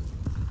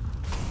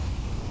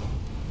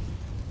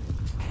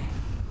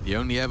 The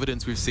only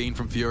evidence we've seen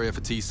from Furia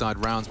for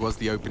T-side rounds was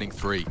the opening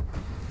 3. The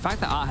fact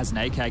that Art has an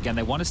AK again,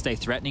 they want to stay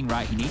threatening,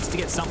 right? He needs to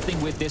get something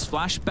with this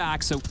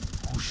flashback, so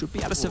should be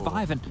able to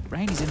survive. And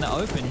Rain is in the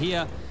open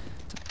here,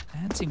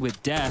 dancing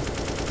with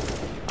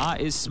death. Art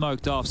is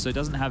smoked off, so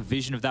doesn't have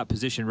vision of that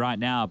position right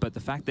now, but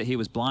the fact that he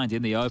was blind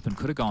in the open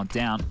could have gone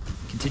down.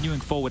 Continuing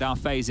forward, our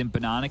FaZe in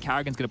Banana.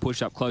 Carrigan's going to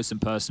push up close and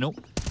personal.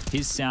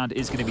 His sound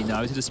is going to be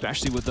noted,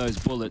 especially with those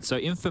bullets. So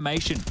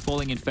information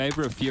falling in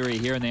favor of Fury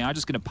here, and they are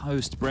just going to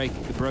post-break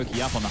the Brokey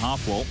up on the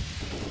half wall.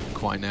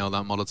 Quite nailed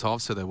that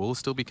Molotov, so they will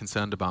still be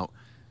concerned about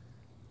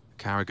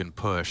Carrigan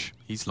push.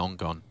 He's long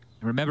gone.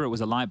 Remember, it was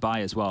a light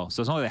buy as well,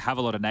 so it's not like they have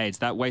a lot of nades.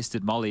 That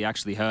wasted molly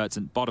actually hurts,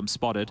 and bottom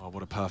spotted. Oh,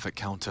 what a perfect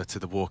counter to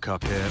the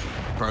walk-up here.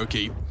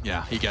 Brokey,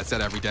 yeah, he gets that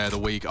every day of the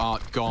week.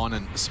 Art gone,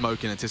 and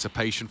smoke in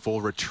anticipation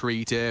for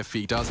retreat if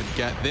he doesn't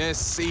get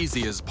this.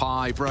 Easy as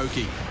pie.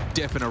 Brokey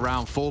dipping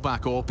around,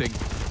 fallback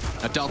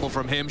AWPing. A double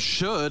from him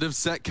should have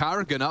set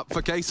Carrigan up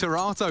for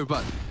Serato,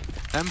 but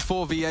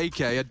M4 v AK,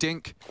 a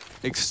dink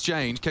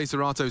exchange.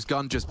 Serato's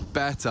gun just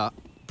better.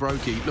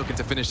 Brokey looking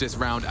to finish this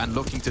round and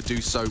looking to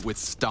do so with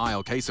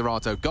style.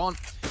 KaScerato gone.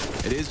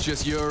 It is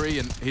just Yuri,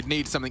 and he'd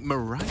need something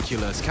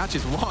miraculous.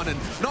 Catches one and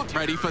not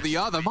ready for the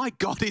other. My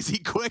God, is he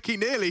quick? He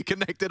nearly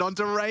connected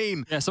onto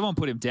Rain. Yeah, someone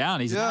put him down.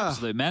 He's an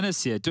absolute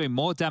menace here, doing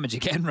more damage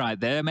again right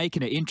there,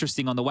 making it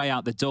interesting on the way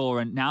out the door,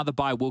 and now the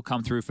buy will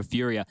come through for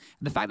Furia.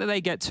 And the fact that they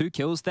get 2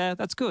 kills there,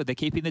 that's good. They're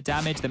keeping the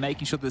damage. They're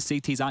making sure that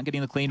the CTs aren't getting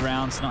the clean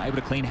rounds, not able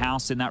to clean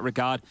house in that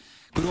regard.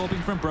 Good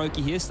orbing from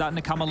Brokey here, starting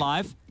to come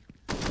alive.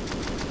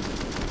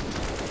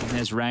 And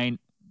there's Rain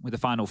with the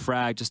final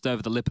frag just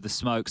over the lip of the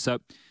smoke. So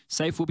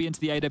Safe will be into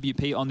the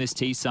AWP on this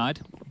T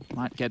side.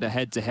 Might get a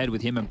head-to-head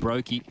with him and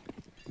Brokey.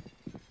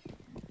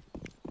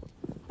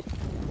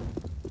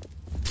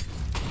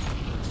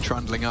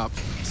 Trundling up,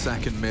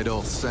 second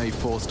middle, Safe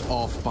forced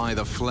off by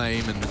the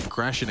flame, and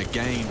aggression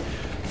again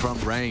from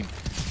Rain.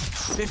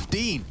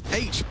 15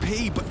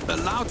 HP, but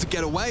allowed to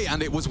get away,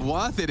 and it was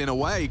worth it in a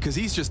way, because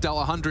he's just dealt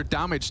 100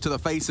 damage to the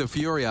face of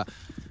Furia.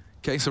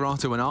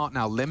 KaScerato and Art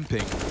now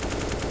limping.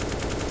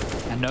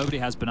 And nobody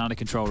has banana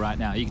control right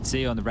now. You can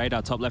see on the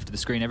radar top left of the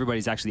screen,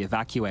 everybody's actually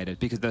evacuated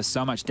because there's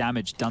so much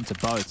damage done to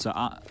both. So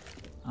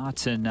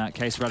Art and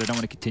KaScerato don't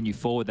want to continue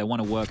forward. They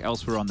want to work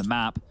elsewhere on the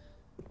map.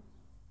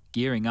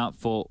 Gearing up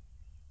for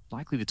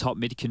likely the top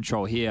mid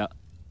control here.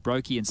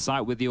 Brokey in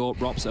sight with the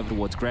AWP, Rops over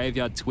towards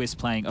Graveyard, Twist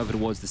playing over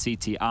towards the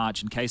CT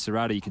Arch, and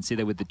KaScerato, you can see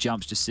there with the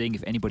jumps, just seeing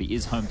if anybody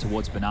is home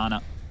towards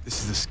Banana. This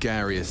is the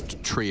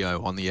scariest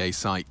trio on the A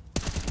site.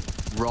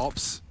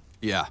 Rops,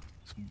 yeah,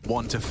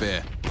 one to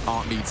fear.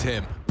 Art needs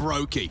him.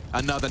 Brokey,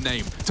 another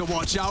name to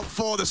watch out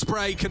for. The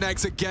spray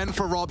connects again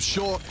for Rob.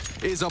 Short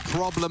is a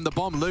problem. The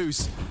bomb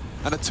loose,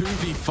 and a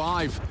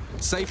 2v5.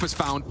 Safe has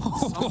found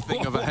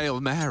something of a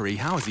Hail Mary.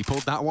 How has he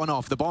pulled that one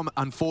off? The bomb,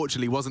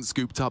 unfortunately, wasn't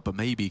scooped up, but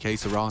maybe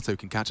KaScerato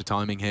can catch a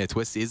timing here.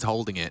 Twist is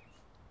holding it.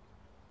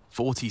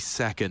 40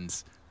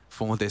 seconds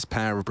for this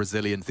pair of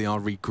Brazilians. They are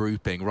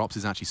regrouping. Rops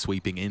is actually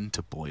sweeping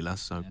into Boiler,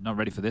 so... Yeah, not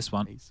ready for this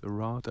one.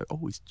 KaScerato, oh,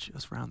 he's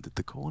just rounded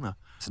the corner.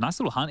 It's a nice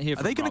little hunt here.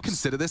 Are they going to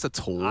consider this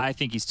at all? I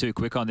think he's too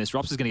quick on this.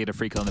 Rops is going to get a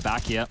free kill in the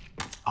back here.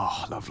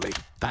 Oh, lovely.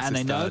 That's and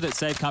they know that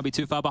Safe can't be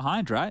too far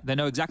behind, right? They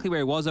know exactly where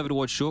he was over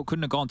towards Short.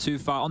 Couldn't have gone too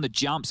far on the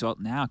jump. So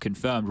now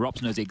confirmed.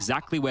 Rops knows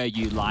exactly where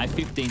you lie.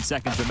 15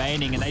 seconds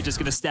remaining, and they're just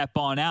going to step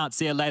on out.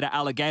 See you later,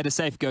 Alligator.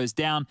 Safe goes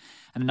down.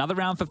 And another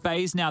round for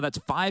FaZe now. That's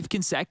 5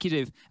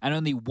 consecutive, and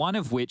only one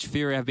of which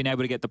Furia have been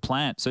able to get the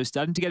plant. So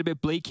starting to get a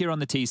bit bleak here on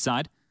the T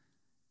side.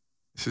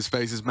 This is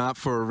FaZe's map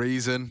for a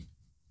reason.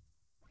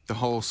 The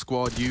whole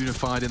squad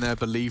unified in their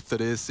belief that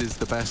this is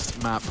the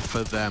best map for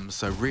them.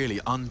 So really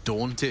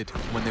undaunted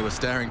when they were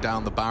staring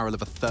down the barrel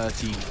of a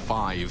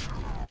 13-5.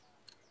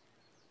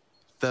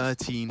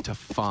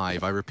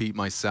 13-5, I repeat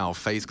myself.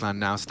 FaZe Clan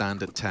now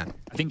stand at 10.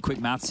 I think quick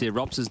maths here.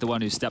 Rops is the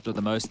one who stepped up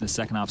the most in the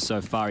second half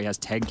so far. He has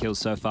 10 kills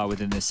so far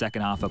within the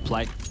second half of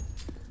play.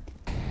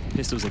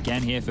 Pistols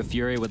again here for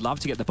Furia. Would love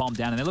to get the bomb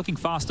down, and they're looking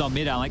fast on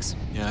mid, Alex.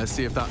 Yeah, let's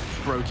see if that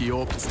Brokey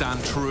AWP can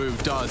stand true.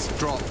 Does.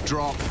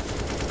 Drop.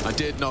 I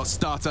did not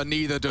stutter,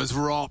 neither does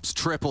Rops.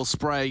 Triple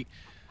spray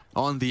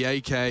on the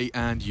AK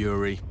and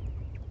Yuri.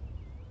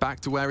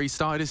 Back to where he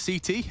started his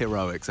CT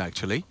heroics,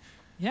 actually.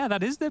 Yeah,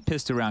 that is the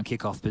pistol round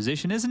kickoff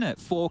position, isn't it?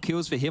 4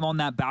 kills for him on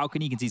that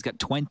balcony. You can see he's got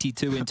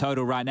 22 in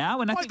total right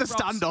now. And I think the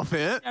standoff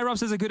here. Yeah,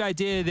 Rops has a good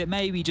idea that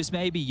maybe, just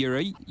maybe,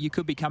 Yuri, you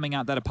could be coming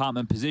out that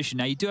apartment position.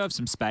 Now, you do have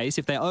some space.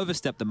 If they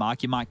overstep the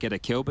mark, you might get a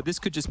kill, but this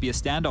could just be a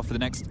standoff for the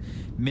next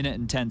minute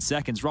and 10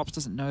 seconds. Rops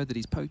doesn't know that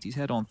he's poked his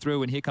head on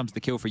through, and here comes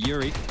the kill for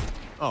Yuri.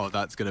 Oh,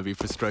 that's going to be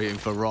frustrating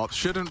for Rops.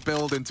 Shouldn't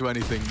build into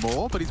anything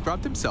more, but he's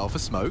grabbed himself a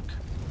smoke,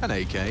 an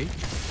AK.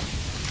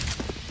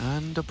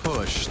 And a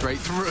push straight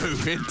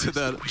through into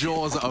the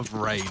jaws of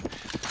Rain.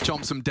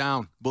 Chomps him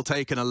down. We'll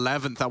take an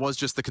 11th. That was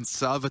just the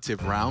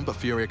conservative round, but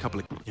Furia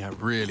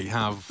really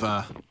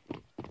have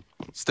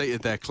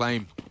stated their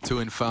claim to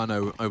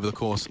Inferno over the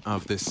course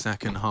of this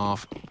second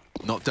half.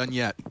 Not done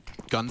yet.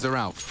 Guns are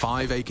out.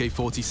 5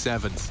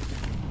 AK-47s.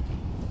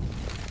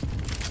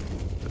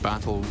 The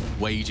battle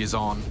wages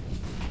on.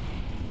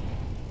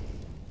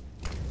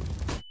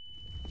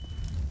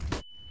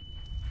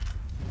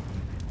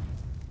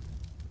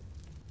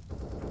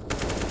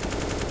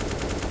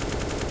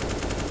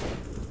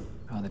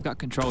 They've got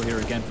control here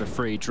again for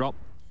free. Drop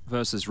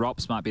versus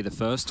Rops might be the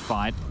first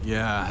fight.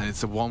 Yeah,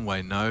 it's a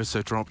one-way no,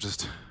 so Drop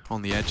just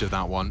on the edge of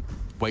that one.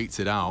 Waits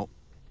it out.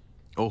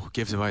 Oh,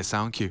 gives away a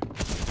sound cue.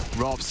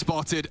 Rops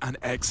spotted and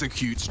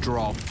executes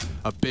Drop.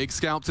 A big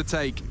scalp to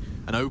take.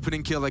 An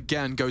opening kill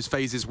again goes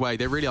FaZe's way.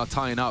 They really are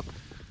tying up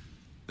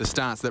the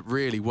stats that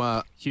really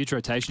were. Huge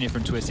rotation here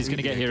from Twist. He's going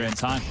to get here in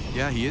time.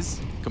 Yeah, he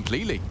is.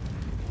 Completely.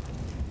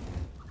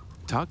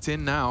 Tucked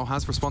in now,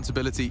 has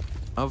responsibility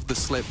of the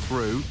slip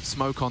through.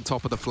 Smoke on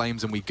top of the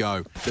flames and we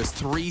go. There's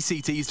 3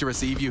 CTs to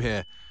receive you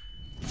here.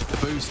 The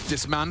boost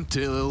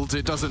dismantled.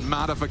 It doesn't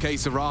matter for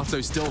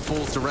KaScerato. Still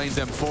falls to Rain's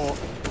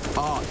M4.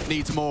 Art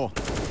needs more.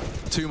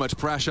 Too much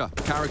pressure.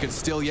 Carrigan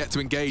still yet to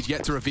engage,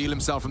 yet to reveal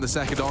himself from the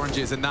second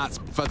oranges, and that's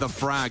for the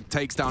frag.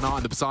 Takes down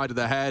Art in the side of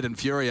the head, and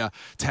Furia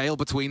tail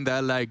between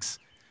their legs.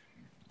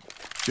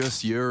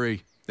 Just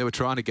Yuri They were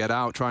trying to get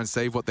out, try and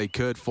save what they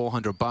could.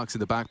 400 bucks in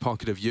the back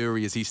pocket of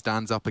Yuri as he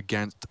stands up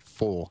against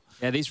 4.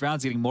 Yeah, these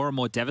rounds are getting more and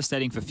more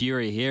devastating for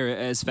Furia here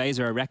as FaZe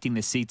are erecting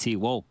this CT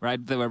wall,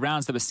 right? There were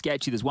rounds that were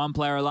sketchy. There's 1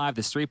 player alive,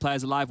 there's 3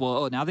 players alive.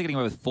 Well, now they're getting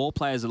away with 4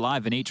 players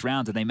alive in each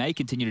round, and they may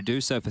continue to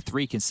do so for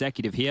 3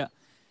 consecutive here.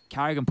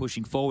 Carrigan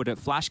pushing forward. A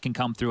flash can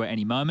come through at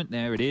any moment.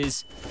 There it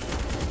is.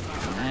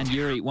 And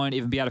Yuri won't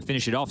even be able to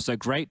finish it off. So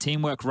great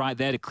teamwork right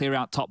there to clear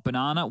out top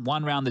banana.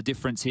 1 round the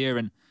difference here.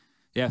 And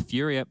yeah,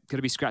 Furia going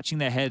to be scratching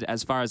their head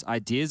as far as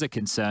ideas are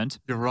concerned.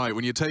 You're right.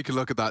 When you take a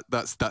look at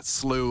that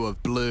slew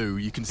of blue,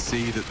 you can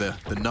see that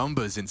the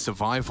numbers in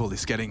survival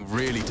is getting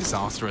really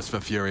disastrous for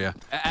Furia.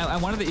 And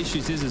one of the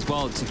issues is as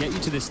well, to get you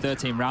to this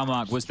 13 round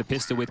mark was the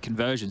pistol with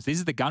conversions. These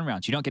are the gun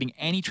rounds. You're not getting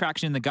any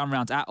traction in the gun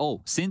rounds at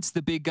all. Since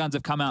the big guns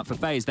have come out for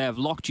FaZe, they have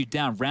locked you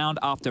down round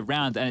after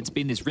round, and it's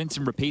been this rinse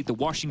and repeat, the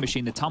washing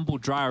machine, the tumble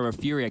dryer of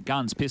Furia.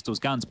 Guns, pistols,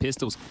 guns,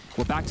 pistols.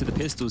 We're back to the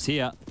pistols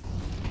here.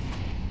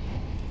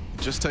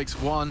 Just takes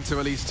 1 to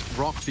at least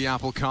rock the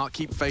apple cart,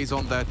 keep FaZe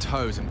on their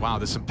toes. And wow,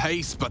 there's some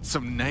pace, but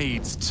some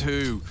nades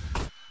too.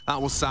 That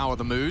will sour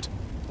the mood.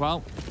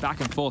 Well, back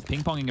and forth,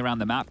 ping-ponging around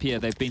the map here.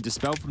 They've been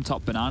dispelled from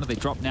top banana. They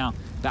drop now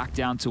back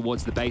down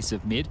towards the base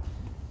of mid.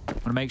 I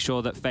want to make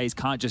sure that FaZe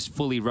can't just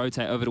fully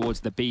rotate over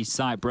towards the B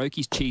side.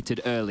 Brokey's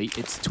cheated early.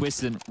 It's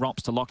Twisted and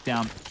Rops to lock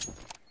down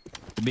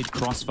the mid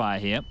crossfire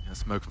here. Yeah,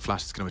 smoke and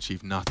flash is going to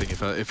achieve nothing.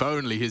 If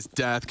only his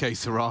death.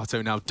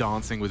 Serato now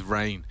dancing with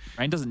Rain.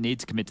 Rain doesn't need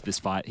to commit to this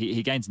fight.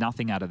 He gains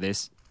nothing out of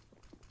this.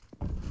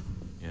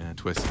 Yeah,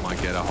 Twisted might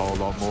get a whole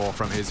lot more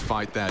from his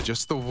fight there.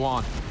 Just the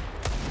 1.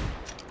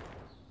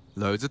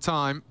 Loads of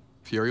time.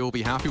 Fury will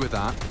be happy with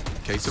that.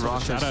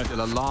 Serato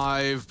still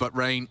alive, but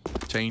Rain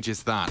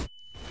changes that.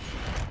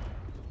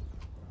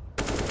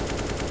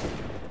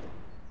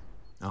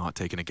 Oh,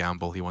 taking a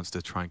gamble. He wants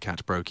to try and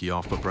catch Brokey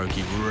off, but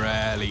Brokey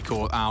rarely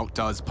caught out,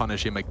 does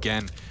punish him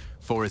again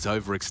for his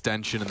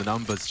overextension, and the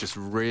numbers just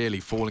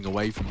really falling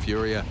away from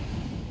Furia.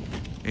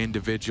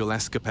 Individual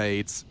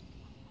escapades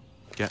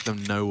get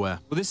them nowhere.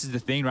 Well, this is the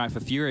thing, right, for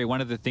Furia.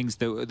 One of the things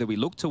that we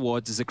look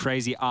towards is a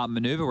crazy art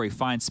maneuver where he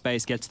finds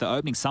space, gets the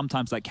opening,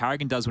 sometimes like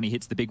Carrigan does when he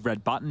hits the big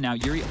red button. Now,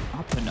 Yuri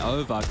up and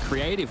over.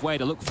 Creative way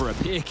to look for a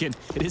pick, and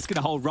it is going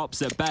to hold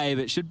Rops at bay,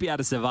 but should be able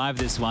to survive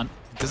this one.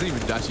 Doesn't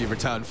even actually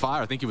return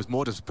fire. I think he was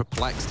more just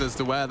perplexed as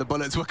to where the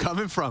bullets were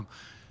coming from.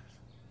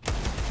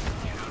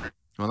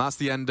 Well, that's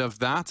the end of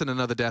that, and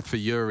another death for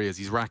Yuri as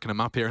he's racking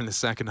them up here in the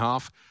second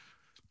half.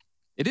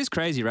 It is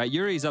crazy, right?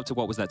 Yuri's up to,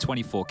 what was that,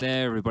 24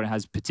 there. Everybody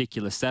has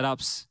particular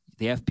setups.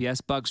 The FPS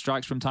bug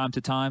strikes from time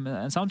to time,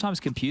 and sometimes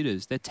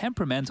computers, they're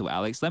temperamental,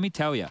 Alex. Let me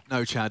tell you.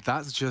 No, Chad,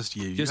 that's just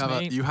you. Just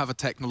you have a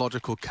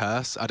technological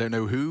curse. I don't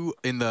know who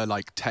in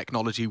the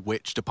technology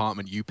which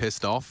department you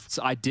pissed off.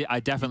 So I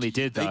definitely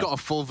did, though. They got a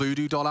full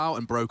voodoo doll out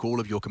and broke all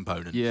of your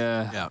components.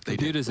 Yeah,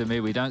 computers and me,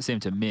 we don't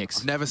seem to mix.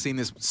 I've never seen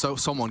this.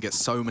 Someone get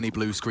so many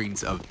blue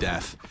screens of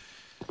death.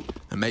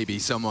 And maybe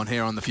someone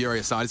here on the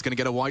Furia side is going to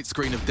get a white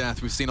screen of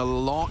death. We've seen a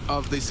lot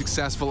of the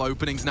successful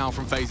openings now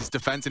from FaZe's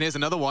defense. And here's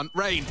another one.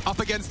 Rain up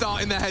against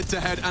Art in the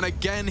head-to-head. And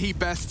again, he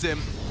bests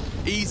him.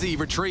 Easy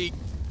retreat.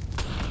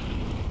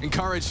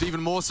 Encouraged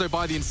even more so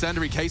by the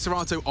incendiary.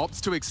 Serato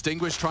opts to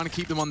extinguish, trying to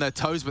keep them on their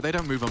toes, but they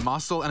don't move a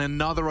muscle. And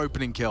another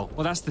opening kill.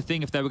 Well, that's the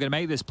thing. If they were going to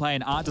make this play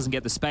and Art doesn't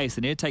get the space,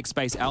 they need to take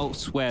space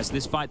elsewhere. So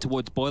this fight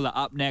towards Boiler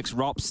up next.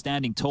 Rops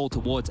standing tall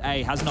towards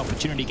A. Has an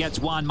opportunity. Gets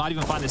 1. Might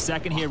even find the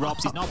second here.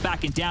 Rops, he's not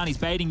backing down. He's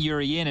baiting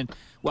Yuri in. And,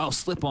 well,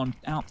 slip on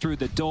out through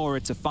the door.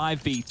 It's a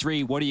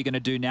 5v3. What are you going to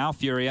do now,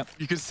 Furia?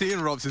 You can see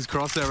in Rops'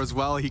 crosshair as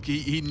well.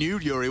 He knew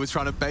Yuri was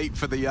trying to bait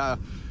for the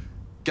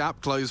gap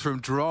close from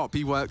drop.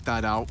 He worked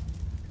that out.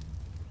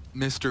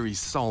 Mystery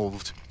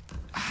solved.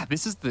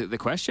 This is the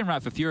question,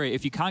 right, for Furia.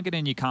 If you can't get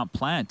in, you can't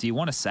plant. Do you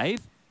want to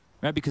save?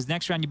 Right, because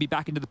next round you'll be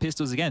back into the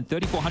pistols again.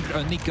 3,400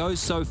 only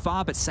goes so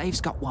far, but Safe's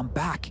got 1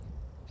 back.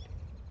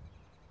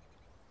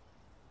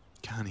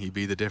 Can he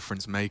be the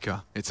difference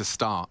maker? It's a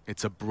start.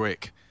 It's a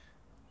brick.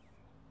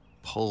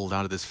 Pulled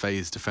out of this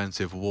FaZe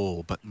defensive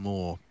wall, but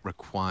more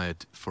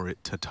required for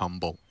it to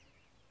tumble.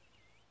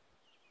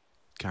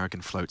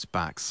 Carrigan floats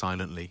back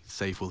silently.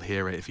 Safe will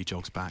hear it if he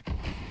jogs back.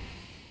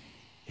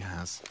 He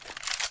has.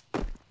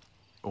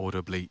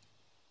 Audibly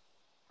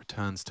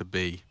returns to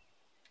B.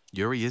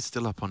 Yuri is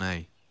still up on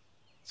A.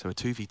 So a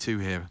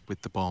 2v2 here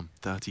with the bomb.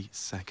 30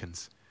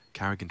 seconds.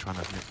 Carrigan trying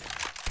to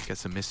get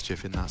some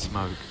mischief in that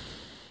smoke.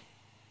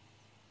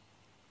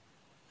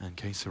 And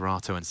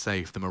Serato and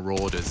Safe, the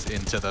Marauders,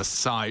 into the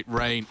site.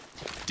 Rain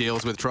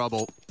deals with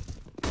trouble.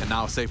 And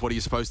now Safe, what are you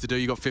supposed to do?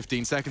 You got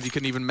 15 seconds. You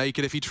couldn't even make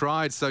it if he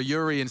tried. So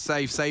Yuri and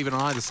Safe saving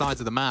on either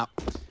sides of the map.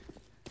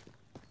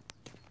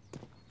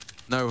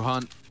 No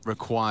hunt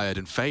required,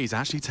 and FaZe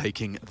actually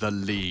taking the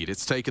lead.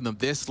 It's taken them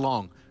this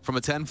long from a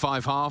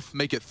 10-5 half,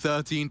 make it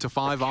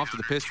 13-5 after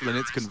the pistol and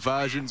its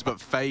conversions, but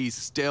FaZe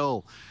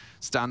still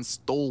stands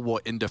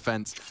stalwart in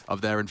defense of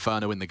their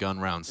Inferno in the gun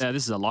rounds. Yeah,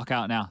 this is a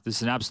lockout now. This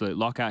is an absolute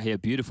lockout here.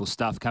 Beautiful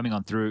stuff coming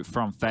on through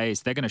from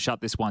FaZe. They're going to shut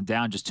this one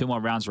down. Just 2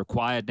 more rounds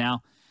required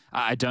now.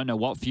 I don't know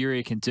what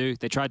Furia can do.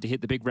 They tried to hit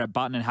the big red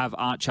button and have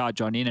Art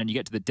charge on in, and you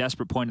get to the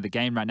desperate point of the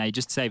game right now. You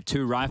just saved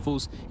 2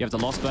 rifles. You have the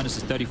loss bonus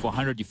is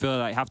 3,400. You feel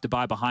like you have to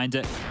buy behind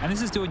it. And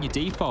this is doing your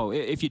default.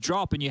 If you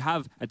drop and you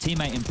have a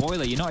teammate in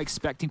Boiler, you're not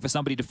expecting for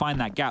somebody to find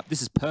that gap.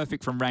 This is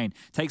perfect from Rain.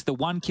 Takes the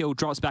 1 kill,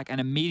 drops back,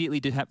 and immediately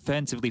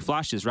defensively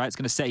flashes, right? It's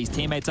going to set his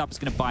teammates up. It's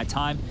going to buy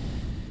time.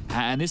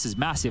 And this is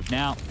massive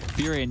now.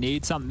 Furia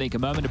needs something, a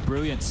moment of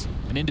brilliance,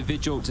 an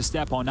individual to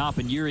step on up,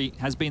 and Yuri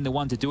has been the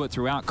one to do it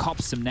throughout.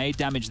 Cops some nade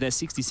damage there,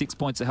 66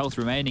 points of health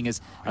remaining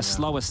as a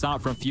slower start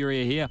from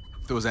Furia here.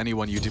 If there was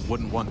anyone you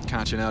wouldn't want to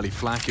catch an early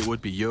flak, it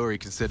would be Yuri,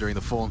 considering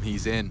the form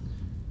he's in.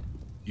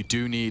 You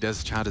do need,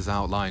 as Chad has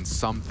outlined,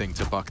 something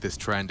to buck this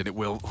trend, and it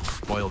will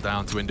boil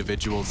down to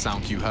individuals.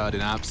 Sound you heard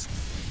in abs.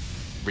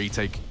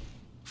 Retake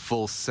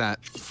full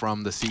set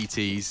from the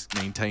CTs,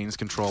 maintains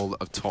control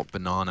of top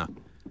banana.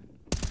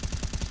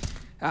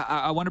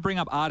 I want to bring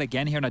up Art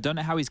again here, and I don't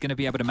know how he's going to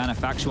be able to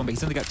manufacture one, but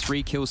he's only got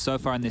 3 kills so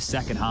far in this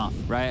second half,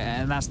 right?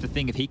 And that's the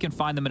thing. If he can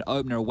find them an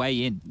opener, a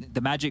way in,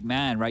 the magic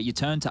man, right? You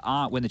turn to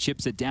Art when the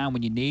chips are down,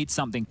 when you need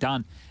something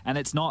done, and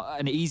it's not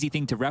an easy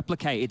thing to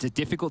replicate. It's a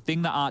difficult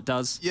thing that Art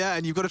does. Yeah,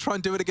 and you've got to try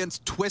and do it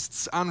against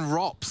Twists and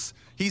Rops.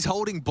 He's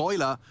holding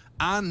Boiler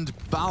and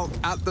Balk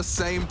at the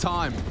same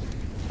time.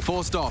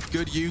 Forced off,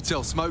 good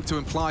util, smoke to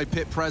imply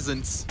pit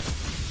presence.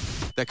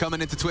 They're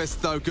coming into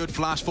Twist though, good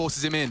flash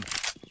forces him in.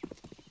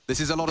 This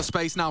is a lot of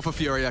space now for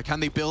Furia. Can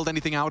they build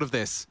anything out of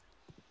this?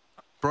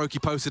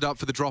 Brokey posted up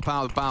for the drop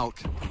out of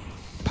Balk.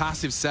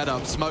 Passive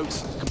setup,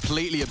 smokes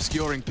completely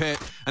obscuring pit,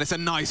 and it's a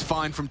nice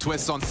find from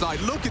Twists on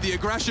site. Look at the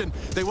aggression.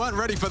 They weren't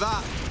ready for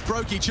that.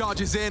 Brokey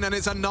charges in, and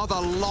it's another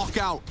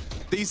lockout.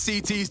 These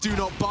CTs do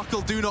not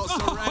buckle, do not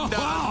surrender.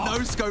 And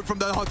no scope from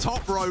the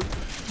top rope.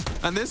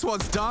 And this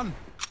one's done.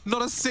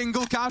 Not a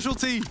single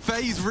casualty.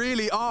 FaZe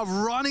really are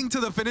running to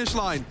the finish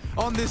line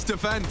on this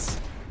defense.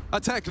 A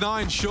Tech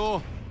 9,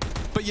 sure.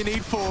 But you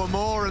need 4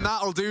 more, and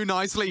that'll do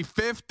nicely.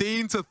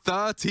 15 to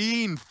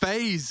 13,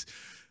 FaZe.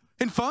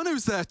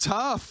 Inferno's their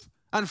turf,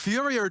 and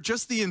Furia are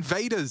just the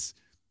invaders.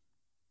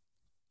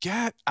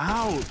 Get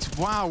out.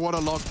 Wow, what a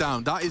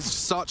lockdown. That is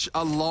such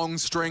a long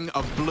string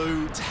of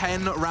blue.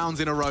 10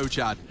 rounds in a row,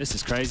 Chad. This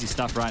is crazy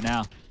stuff right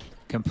now.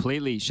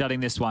 Completely shutting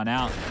this one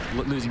out,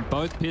 losing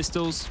both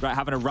pistols, right?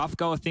 Having a rough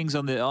go of things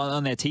on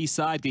their T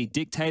side, getting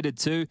dictated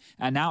to,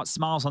 and now it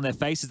smiles on their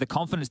faces. The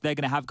confidence they're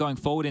going to have going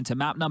forward into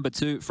map number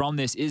 2 from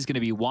this is going to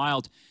be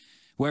wild.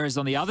 Whereas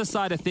on the other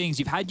side of things,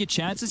 you've had your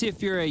chances here,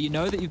 Furia. You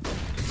know that you've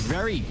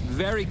very,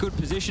 very good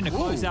position to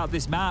close out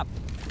this map.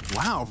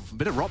 Wow, a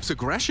bit of Rop's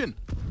aggression.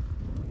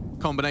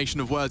 Combination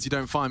of words you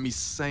don't find me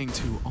saying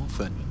too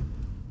often.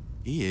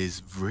 He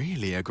is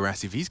really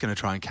aggressive. He's going to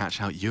try and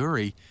catch out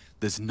Yuri.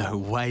 There's no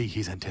way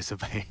he's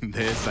anticipating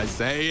this. I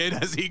say it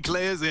as he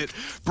clears it.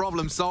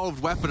 Problem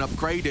solved, weapon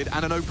upgraded,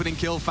 and an opening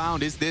kill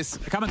found. Is this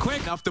coming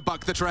quick enough to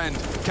buck the trend?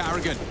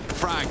 Carrigan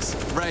frags,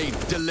 Rain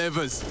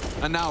delivers,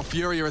 and now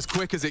Furia as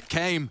quick as it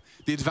came.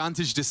 The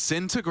advantage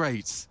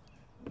disintegrates.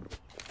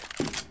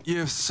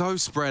 You're so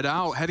spread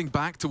out, heading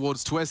back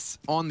towards Twists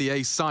on the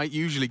A site.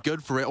 Usually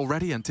good for it,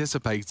 already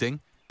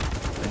anticipating.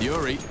 And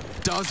Yuri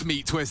does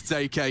meet Twists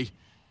AK.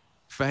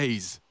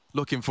 FaZe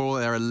looking for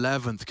their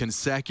 11th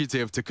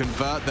consecutive to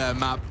convert their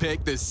map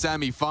pick this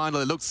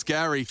semi-final. It looks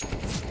scary,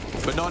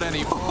 but not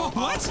anymore.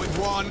 What? With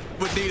one,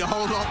 would need a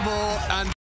whole lot more. And